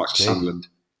up against the likes of Sunderland,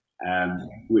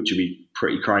 which would be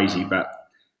pretty crazy. But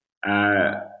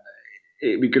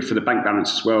it'd be good for the bank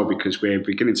balance as well because we're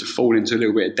beginning to fall into a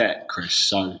little bit of debt, Chris.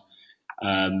 So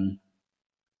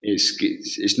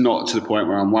it's not to the point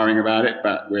where I'm worrying about it,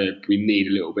 but we need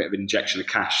a little bit of an injection of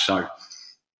cash. So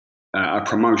a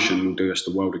promotion will do us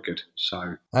the world of good.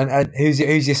 So, and who's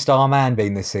your star man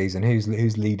been this season?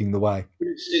 Who's leading the way?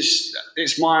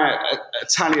 it's my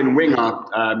Italian winger,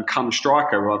 come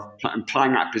striker. I'm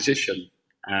playing that position.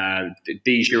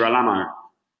 Di Girolamo.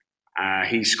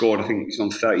 He scored. I think he's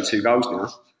on 32 goals now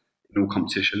in all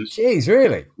competitions. Jeez,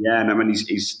 really? Yeah, and I mean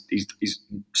he's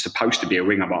supposed to be a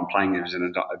winger, but I'm playing him as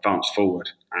an advanced forward,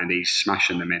 and he's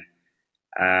smashing them in.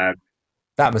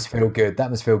 That must feel good. That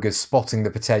must feel good, spotting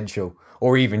the potential,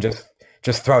 or even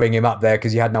just throwing him up there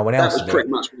because you had no one else. That was pretty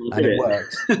much what I did. And it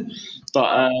works. But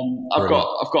I've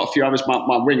got a few others.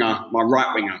 My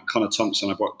right winger, Connor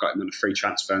Thompson. I've got him on a free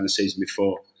transfer in the season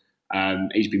before.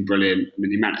 He's been brilliant. I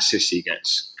mean, the amount of assists he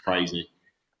gets, crazy.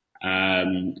 A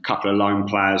couple of loan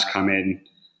players come in,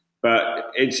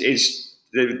 but it's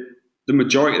the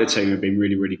majority of the team have been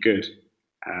really, really good.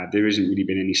 There hasn't really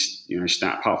been any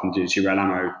stat apart from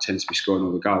Girolamo tends to be scoring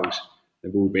all the goals.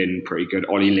 They've all been pretty good.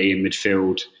 Ollie Lee in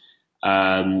midfield.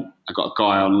 I've got a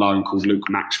guy on loan called Luke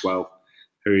Maxwell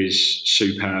who is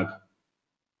superb.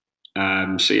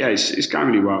 So yeah, it's going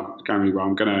really well. It's going really well.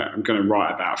 I'm gonna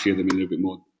write about a few of them in a little bit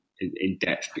more in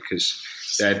depth because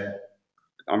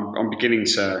I'm beginning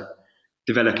to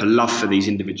develop a love for these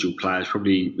individual players.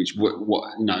 Probably it's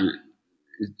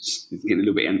getting a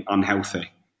little bit unhealthy.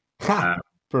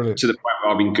 Brilliant. To the point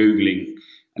where I've been Googling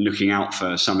and looking out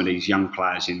for some of these young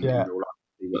players in real life,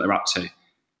 what they're up to.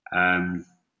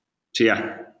 So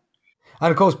yeah.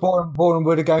 And of course, Boreham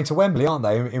Wood are going to Wembley, aren't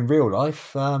they? In real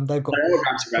life, they've got. They are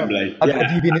going to Wembley.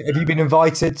 Have you been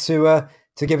invited to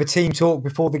give a team talk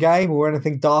before the game or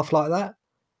anything daft like that?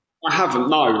 I haven't.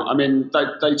 No, I mean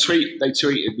they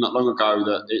tweeted not long ago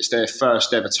that it's their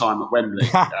first ever time at Wembley,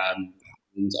 and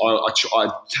I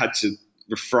had to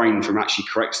refrain from actually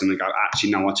correcting them and go,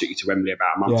 actually, no, I took you to Wembley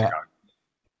about a month ago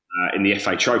in the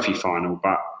FA Trophy final.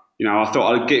 But, I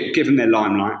thought I'd give them their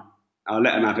limelight. I'll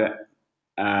let them have it.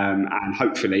 And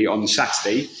hopefully on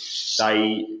Saturday,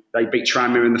 they beat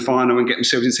Tranmere in the final and get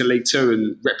themselves into League Two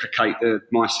and replicate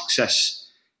my success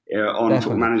on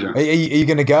Football Manager. Are you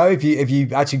going to go? Have you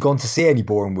actually gone to see any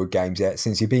Boreham Wood games yet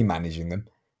since you've been managing them?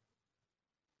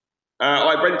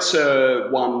 I went to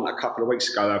one a couple of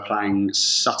weeks ago. They were playing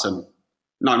Sutton.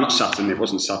 No, not Sutton. It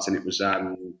wasn't Sutton. It was that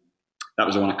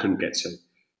was the one I couldn't get to.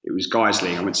 It was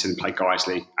Guiseley. I went to see them play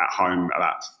Guiseley at home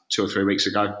about 2 or 3 weeks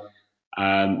ago.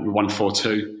 We won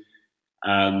 4-2.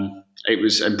 It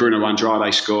was and Bruno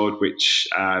Andrade scored, which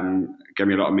gave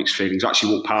me a lot of mixed feelings. I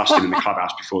actually walked past him in the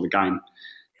clubhouse before the game,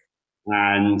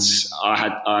 and I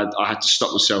had to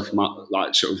stop myself from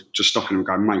sort of just stopping him and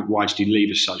going, mate, why did you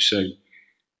leave us so soon?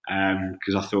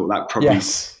 Because I thought that probably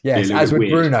yes, as with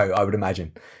weird. Bruno, I would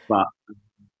imagine. But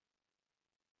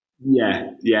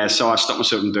yeah. So I stopped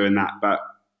myself from doing that, but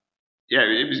yeah,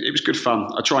 it was good fun.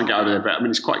 I try and get over there, but I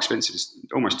mean it's quite expensive. It's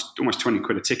almost 20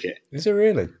 quid a ticket. Is it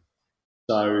really?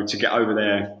 So to get over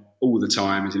there all the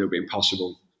time is a little bit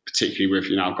impossible, particularly with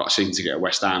I've got a season ticket at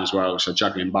West Ham as well. So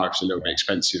juggling both is a little bit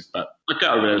expensive, but I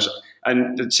get over there.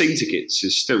 And the season tickets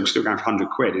is still going for 100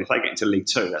 quid. If they get into League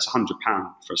Two, that's £100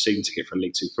 for a season ticket for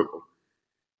League Two football.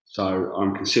 So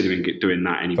I'm considering doing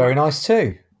that anyway. Very nice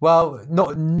too. Well,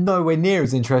 nowhere near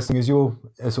as interesting as your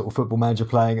sort of Football Manager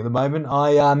playing at the moment.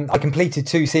 I completed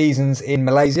 2 seasons in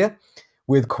Malaysia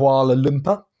with Kuala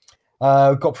Lumpur.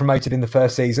 Got promoted in the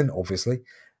first season, obviously.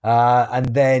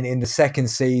 And then in the second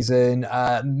season,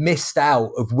 missed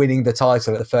out of winning the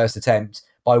title at the first attempt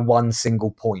by 1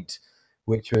 single point,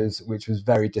 which was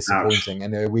very disappointing.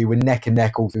 Ouch. And we were neck and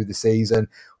neck all through the season.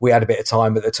 We had a bit of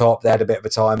time at the top. They had a bit of a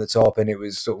time at the top, and it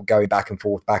was sort of going back and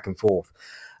forth.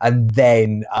 And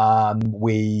then our form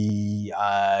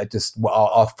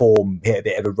hit a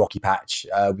bit of a rocky patch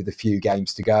with a few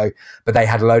games to go. But they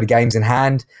had a load of games in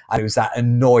hand, and it was that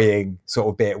annoying sort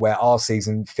of bit where our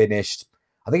season finished.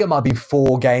 I think it might have been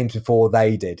 4 games before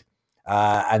they did,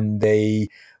 and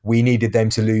we needed them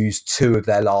to lose 2 of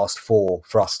their last 4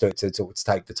 for us to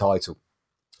take the title.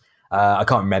 I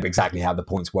can't remember exactly how the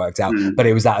points worked out, but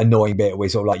it was that annoying bit where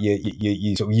sort of like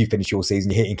you finish your season,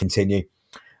 you hit and continue.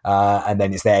 And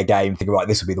then it's their game, thinking, right,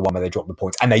 this will be the one where they drop the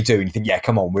points. And they do, and you think, yeah,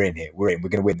 come on, we're in here. We're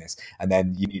going to win this. And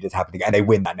then you need it to happen again. And they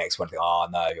win that next one. I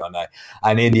know.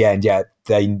 And in the end, yeah,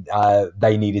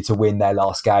 they needed to win their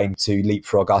last game to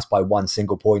leapfrog us by 1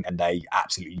 single point, and they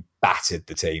absolutely battered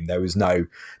the team. There was no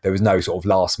sort of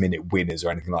last minute winners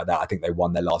or anything like that. I think they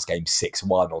won their last game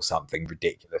 6-1 or something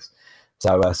ridiculous.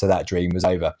 So that dream was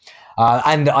over.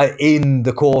 And in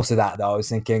the course of that, though, I was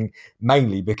thinking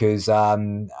mainly because I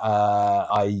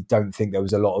don't think there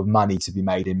was a lot of money to be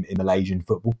made in Malaysian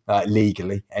football,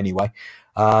 legally anyway.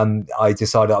 I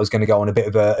decided I was going to go on a bit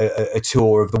of a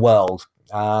tour of the world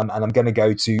and I'm going to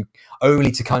go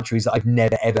only to countries that I've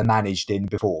never ever managed in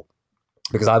before.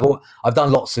 Because I've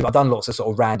done lots of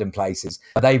sort of random places.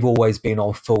 They've always been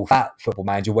on full fat Football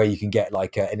Manager, where you can get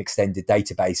like an extended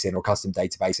database in or custom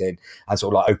database in, and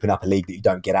sort of like open up a league that you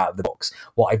don't get out of the box.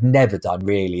 What I've never done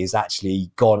really is actually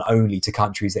gone only to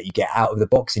countries that you get out of the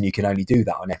box, and you can only do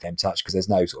that on FM Touch because there's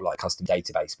no sort of like custom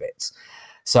database bits.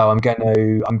 So I'm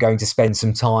going to spend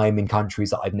some time in countries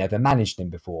that I've never managed in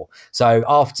before. So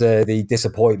after the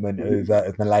disappointment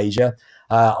of Malaysia,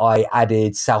 I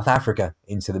added South Africa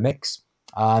into the mix.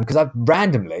 Because I've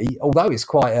randomly, although it's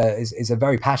it's a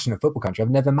very passionate football country, I've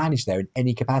never managed there in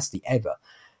any capacity ever.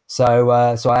 So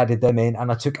I added them in,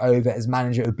 and I took over as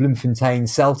manager of Bloemfontein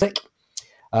Celtic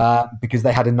because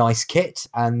they had a nice kit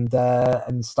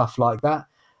and stuff like that.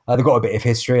 They've got a bit of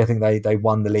history. I think they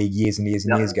won the league years and years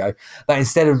and years ago. But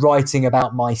instead of writing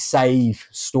about my save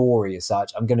story as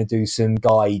such, I'm going to do some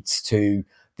guides to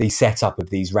the setup of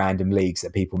these random leagues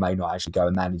that people may not actually go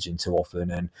and manage in too often,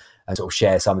 and sort of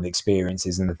share some of the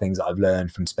experiences and the things that I've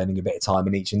learned from spending a bit of time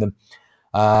in each of them.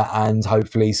 And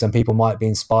hopefully some people might be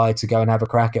inspired to go and have a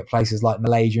crack at places like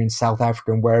Malaysia and South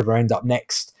Africa and wherever I end up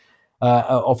next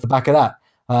off the back of that.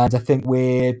 And I think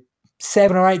we're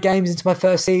 7 or 8 games into my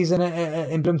first season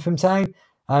in Bloemfontein.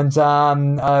 And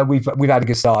we've had a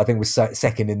good start. I think we're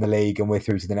second in the league, and we're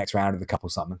through to the next round of the cup or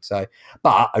something. So,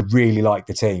 but I really like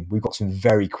the team. We've got some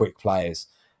very quick players,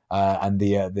 and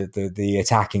the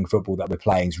attacking football that we're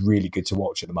playing is really good to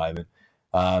watch at the moment.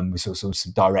 We saw some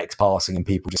direct passing and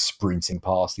people just sprinting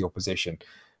past the opposition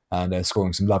and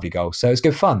scoring some lovely goals. So it's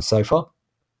good fun so far.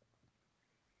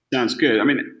 Sounds good. I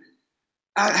mean,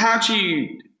 how do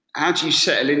you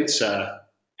settle into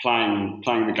playing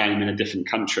the game in a different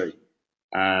country?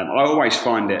 I always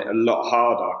find it a lot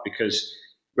harder because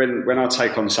when I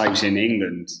take on saves in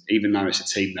England, even though it's a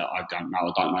team that I don't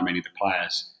know many of the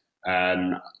players,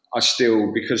 I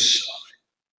still, because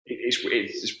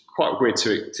it's quite weird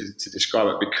to describe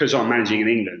it, because I'm managing in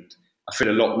England, I feel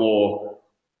a lot more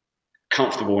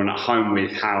comfortable and at home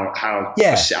with how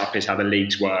the setup is, how the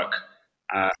leagues work.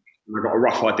 I've got a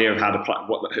rough idea of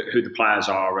who the players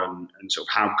are and sort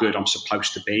of how good I'm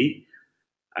supposed to be.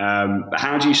 But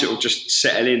how do you sort of just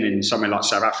settle in somewhere like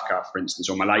South Africa, for instance,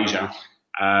 or Malaysia?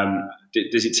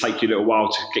 Does it take you a little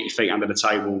while to get your feet under the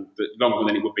table, longer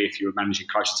than it would be if you were managing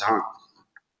closer to home?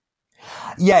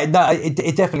 Yeah, no,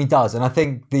 it definitely does. And I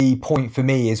think the point for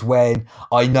me is when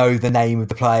I know the name of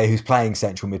the player who's playing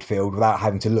central midfield without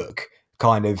having to look,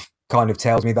 kind of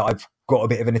tells me that I've got a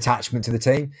bit of an attachment to the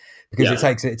team. Because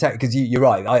because you're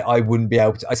right. I wouldn't be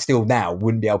able to. I still now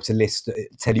wouldn't be able to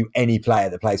tell you any player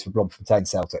that plays for Bloemfontein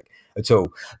Celtic at all.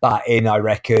 But I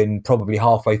reckon probably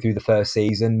halfway through the first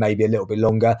season, maybe a little bit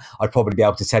longer, I'd probably be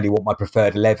able to tell you what my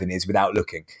preferred 11 is without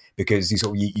looking, because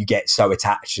you get so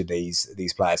attached to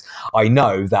these players. I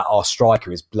know that our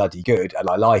striker is bloody good and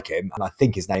I like him, and I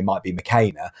think his name might be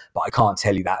McKenna, but I can't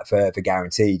tell you that for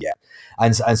guaranteed yet.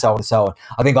 And so on and so on.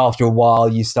 I think after a while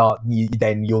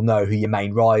then you'll know who your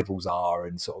main rivals are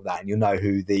and sort of that, and you'll know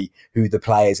who the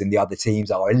players in the other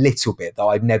teams are a little bit, though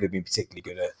I've never been particularly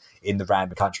good at in the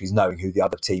random countries knowing who the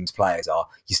other team's players are.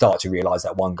 You start to realise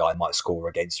that one guy might score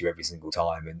against you every single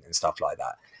time and stuff like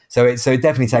that. So it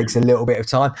definitely takes a little bit of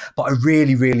time, but I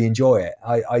really, really enjoy it.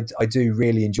 I do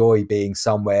really enjoy being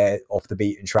somewhere off the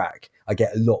beaten track. I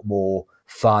get a lot more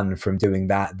fun from doing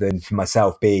that than for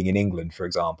myself being in England, for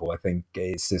example. I think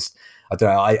it's just, I don't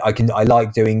know, I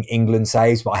like doing England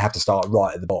saves, but I have to start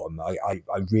right at the bottom. I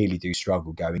really do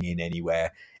struggle going in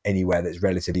anywhere that's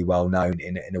relatively well known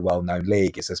in a well known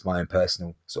league. It's just my own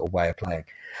personal sort of way of playing.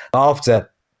 But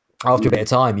after a bit of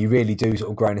time, you really do sort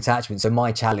of grow an attachment. So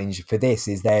my challenge for this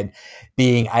is then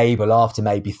being able, after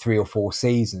maybe 3 or 4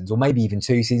 seasons, or maybe even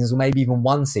 2 seasons, or maybe even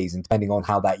 1 season, depending on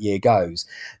how that year goes,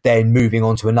 then moving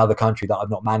on to another country that I've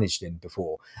not managed in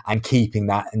before and keeping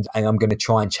that. And I'm going to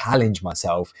try and challenge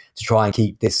myself to try and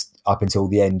keep this up until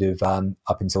the end of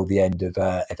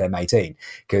FM18,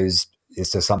 because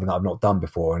it's just something that I've not done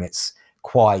before, and it's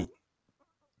quite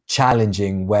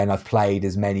challenging when I've played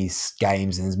as many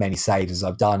games and as many saves as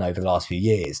I've done over the last few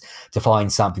years to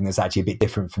find something that's actually a bit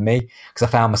different for me, because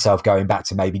I found myself going back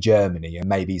to maybe Germany and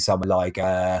maybe somewhere like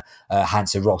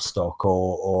Hansa Rostock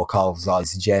or Karl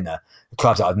Zeiss Jena,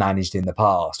 clubs that I've managed in the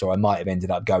past, or I might have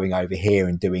ended up going over here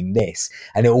and doing this,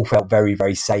 and it all felt very,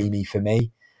 very samey for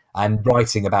me. And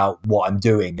writing about what I'm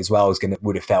doing as well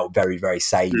would have felt very, very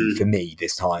samey for me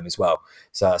this time as well.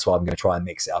 So that's why I'm going to try and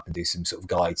mix it up and do some sort of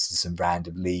guides to some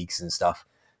random leagues and stuff,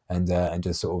 and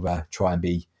just sort of try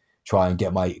and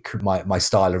get my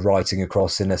style of writing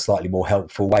across in a slightly more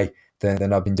helpful way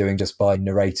than I've been doing just by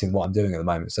narrating what I'm doing at the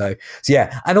moment. So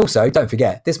yeah. And also, don't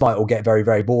forget, this might all get very,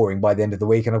 very boring by the end of the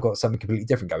week, and I've got something completely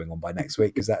different going on by next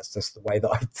week, because that's just the way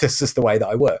that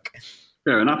I work.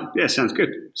 Fair enough. Yeah, sounds good.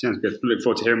 Sounds good. Look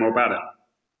forward to hearing more about it.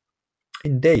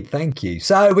 Indeed, thank you.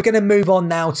 So we're going to move on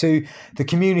now to the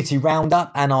community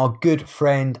roundup and our good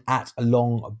friend at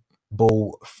Long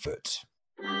Ball Foot.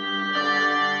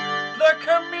 The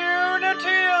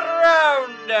Community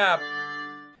Roundup.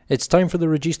 It's time for the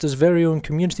Regista's very own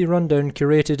community rundown,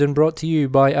 curated and brought to you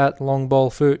by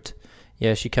 @LongballFoot.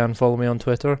 Yes, you can follow me on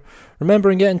Twitter.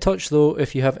 Remember and get in touch though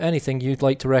if you have anything you'd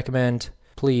like to recommend.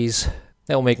 Please.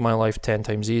 It'll make my life 10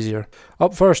 times easier.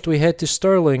 Up first, we head to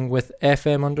Stirling with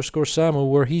FM_Samo,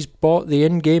 where he's bought the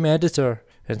in-game editor.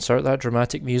 Insert that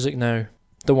dramatic music now.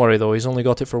 Don't worry though, he's only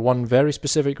got it for one very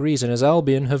specific reason, as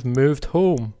Albion have moved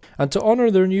home. And to honour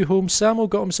their new home, Samo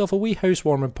got himself a wee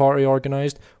housewarming party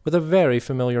organised with a very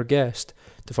familiar guest.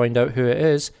 To find out who it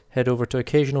is, head over to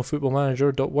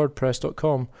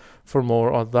occasionalfootballmanager.wordpress.com for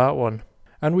more on that one.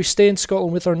 And we stay in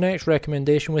Scotland with our next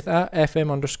recommendation with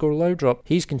 @FM_Loudrop.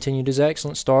 He's continued his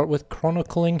excellent start with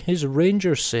chronicling his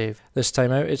Rangers save. This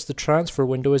time out, it's the transfer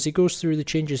window as he goes through the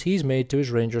changes he's made to his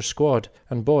Rangers squad.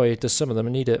 And boy, does some of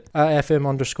them need it.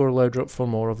 @FM_Loudrop for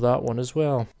more of that one as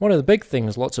well. One of the big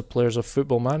things lots of players of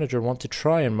Football Manager want to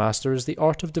try and master is the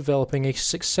art of developing a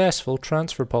successful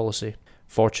transfer policy.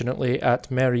 Fortunately,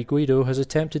 @Mary Guido has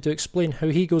attempted to explain how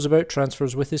he goes about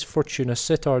transfers with his Fortuna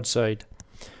Sittard side.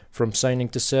 From signing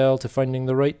to sell to finding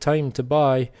the right time to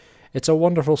buy, it's a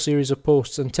wonderful series of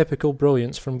posts and typical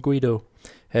brilliance from Guido.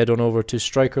 Head on over to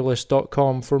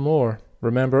strikerlist.com for more.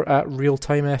 Remember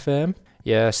 @RealTimeFM?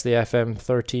 Yes, the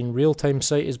FM13 real-time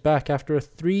site is back after a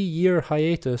 3-year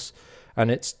hiatus, and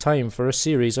it's time for a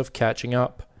series of catching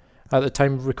up. At the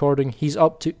time of recording, he's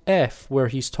up to F, where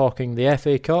he's talking the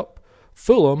FA Cup,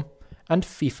 Fulham, and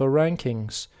FIFA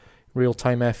rankings.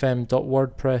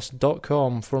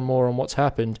 realtimefm.wordpress.com for more on what's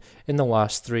happened in the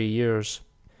last 3 years.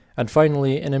 And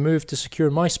finally, in a move to secure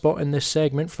my spot in this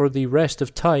segment for the rest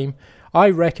of time, I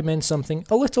recommend something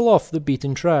a little off the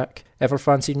beaten track. Ever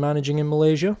fancied managing in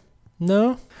Malaysia?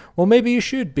 No? Well, maybe you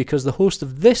should, because the host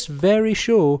of this very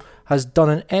show has done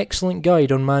an excellent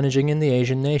guide on managing in the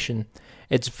Asian nation.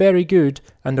 It's very good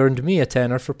and earned me a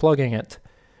tenner for plugging it.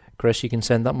 Chris, you can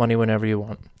send that money whenever you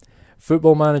want.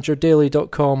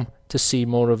 footballmanagerdaily.com to see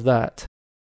more of that.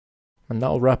 And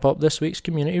that'll wrap up this week's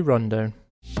community rundown.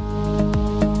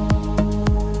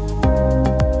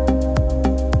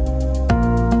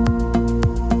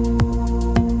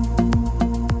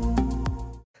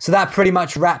 So that pretty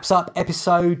much wraps up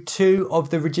episode 2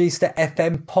 of the Regista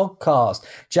FM podcast.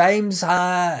 James,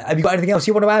 have you got anything else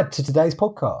you want to add to today's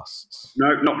podcast?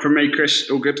 No, not from me, Chris.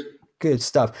 All good. Good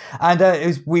stuff. And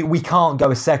we can't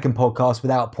go a second podcast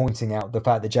without pointing out the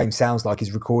fact that James sounds like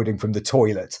he's recording from the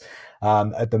toilet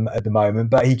at the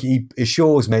moment. But he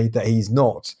assures me that he's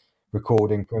not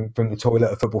recording from the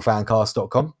toilet at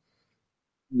footballfancast.com.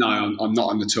 No, I'm not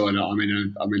on the toilet. I'm in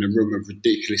a room of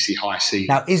ridiculously high ceilings.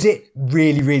 Now, is it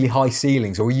really, really high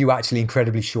ceilings, or are you actually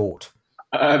incredibly short?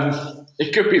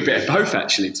 It could be a bit of both,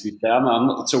 actually, to be fair. I'm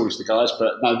not the tallest of the guys,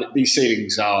 but no, these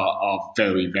ceilings are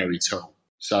very, very tall.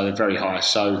 So they're very high.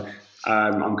 So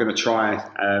I'm going to try.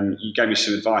 You gave me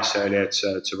some advice earlier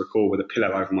to record with a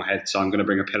pillow over my head. So I'm going to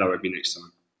bring a pillow with me next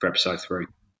time for episode 3.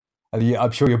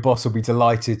 I'm sure your boss will be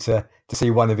delighted to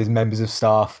see one of his members of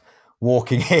staff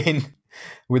walking in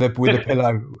with a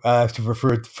pillow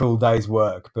for a full day's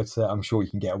work. But I'm sure you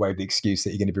can get away with the excuse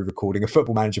that you're going to be recording a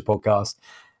Football Manager podcast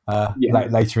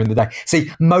later in the day.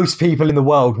 See, most people in the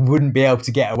world wouldn't be able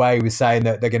to get away with saying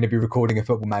that they're going to be recording a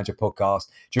Football Manager podcast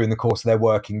during the course of their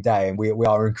working day, and we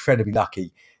are incredibly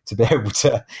lucky to be able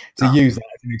to use that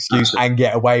as an excuse and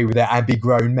get away with it and be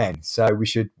grown men. So we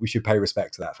should pay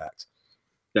respect to that fact.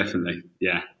 Definitely,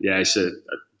 yeah. It's a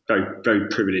very, very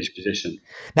privileged position.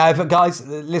 Now, guys,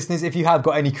 listeners, if you have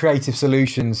got any creative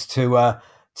solutions to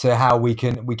how we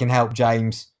can help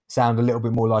James sound a little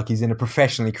bit more like he's in a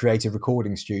professionally creative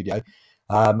recording studio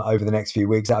over the next few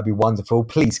weeks, that would be wonderful.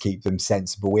 Please keep them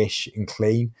sensible-ish and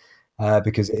clean,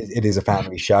 because it is a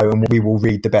family show, and we will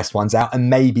read the best ones out. And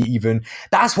maybe even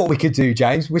that's what we could do,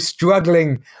 James. We're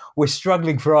struggling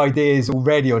for ideas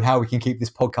already on how we can keep this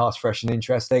podcast fresh and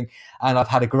interesting. And I've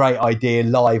had a great idea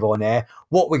live on air.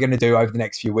 What we're going to do over the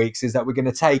next few weeks is that we're going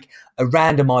to take a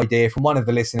random idea from one of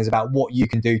the listeners about what you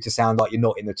can do to sound like you're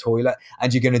not in the toilet,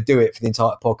 and you're going to do it for the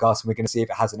entire podcast, and we're going to see if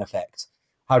it has an effect.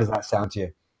 How does that sound to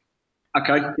you?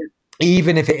 Okay.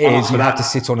 Even if it is, you have to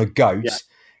sit on a goat,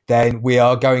 then we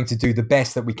are going to do the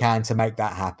best that we can to make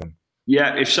that happen.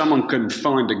 Yeah, if someone can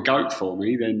find a goat for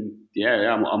me, then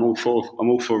I'm all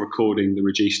for recording the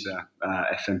Regista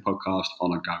FM podcast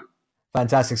on a go.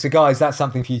 Fantastic. So, guys, that's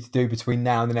something for you to do between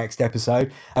now and the next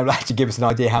episode. And will actually give us an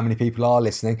idea how many people are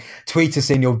listening. Tweet us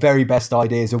in your very best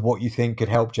ideas of what you think could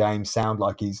help James sound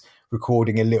like he's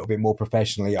recording a little bit more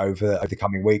professionally over the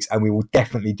coming weeks. And we will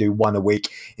definitely do one a week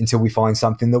until we find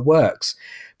something that works.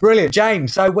 Brilliant.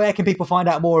 James, so where can people find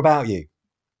out more about you?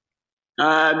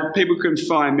 People can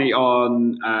find me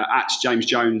on at James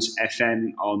Jones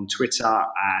FM on Twitter,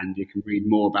 and you can read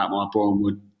more about my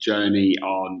Bournemouth journey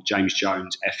on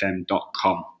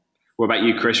jamesjonesfm.com. What about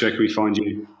you, Chris? Where can we find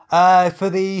you?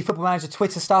 For the Football Manager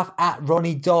Twitter stuff, at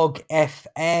Ronnie Dog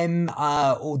FM.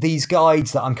 All these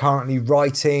guides that I'm currently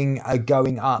writing are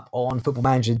going up on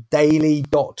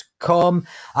footballmanagerdaily.com.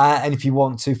 And if you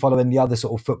want to follow in the other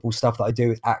sort of football stuff that I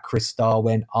do, it's at Chris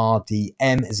Darwin,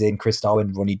 RDM, as in Chris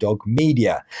Darwin, Ronnie Dog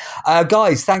Media.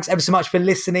 Guys, thanks ever so much for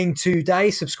listening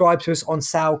today. Subscribe to us on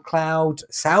SoundCloud.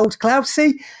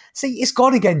 SoundCloud? See, it's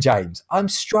gone again, James. I'm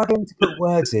struggling to put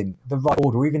words in the right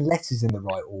order, or even letters in the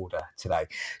right order today.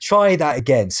 Try that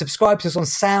again. Subscribe to us on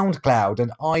SoundCloud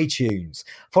and iTunes.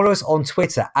 Follow us on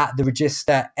Twitter at the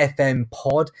Regista FM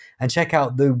Pod, and check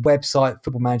out the website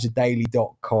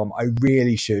footballmanagerdaily.com. I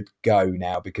really should go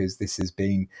now because this has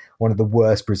been one of the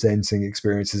worst presenting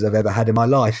experiences I've ever had in my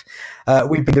life.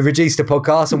 We've been the Regista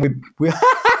podcast, and we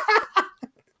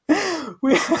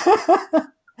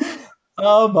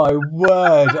oh my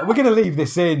word. We're going to leave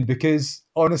this in because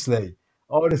honestly,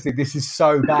 this is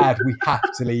so bad. We have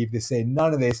to leave this in.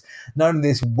 None of this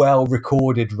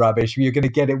well-recorded rubbish. You're going to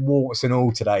get it warts and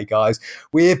all today, guys.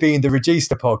 We have been the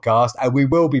Regista podcast, and we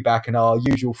will be back in our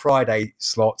usual Friday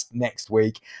slot next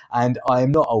week. And I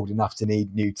am not old enough to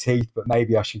need new teeth, but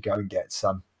maybe I should go and get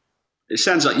some. It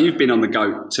sounds like you've been on the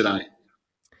go today.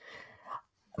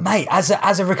 Mate,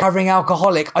 as a recovering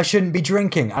alcoholic, I shouldn't be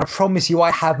drinking. And I promise you,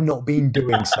 I have not been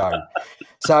doing so.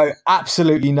 So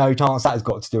absolutely no chance that has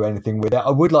got to do anything with it.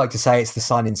 I would like to say it's the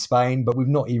sun in Spain, but we've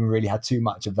not even really had too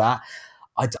much of that.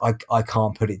 I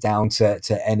can't put it down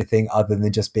to anything other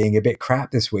than just being a bit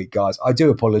crap this week, guys. I do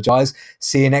apologise.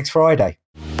 See you next Friday.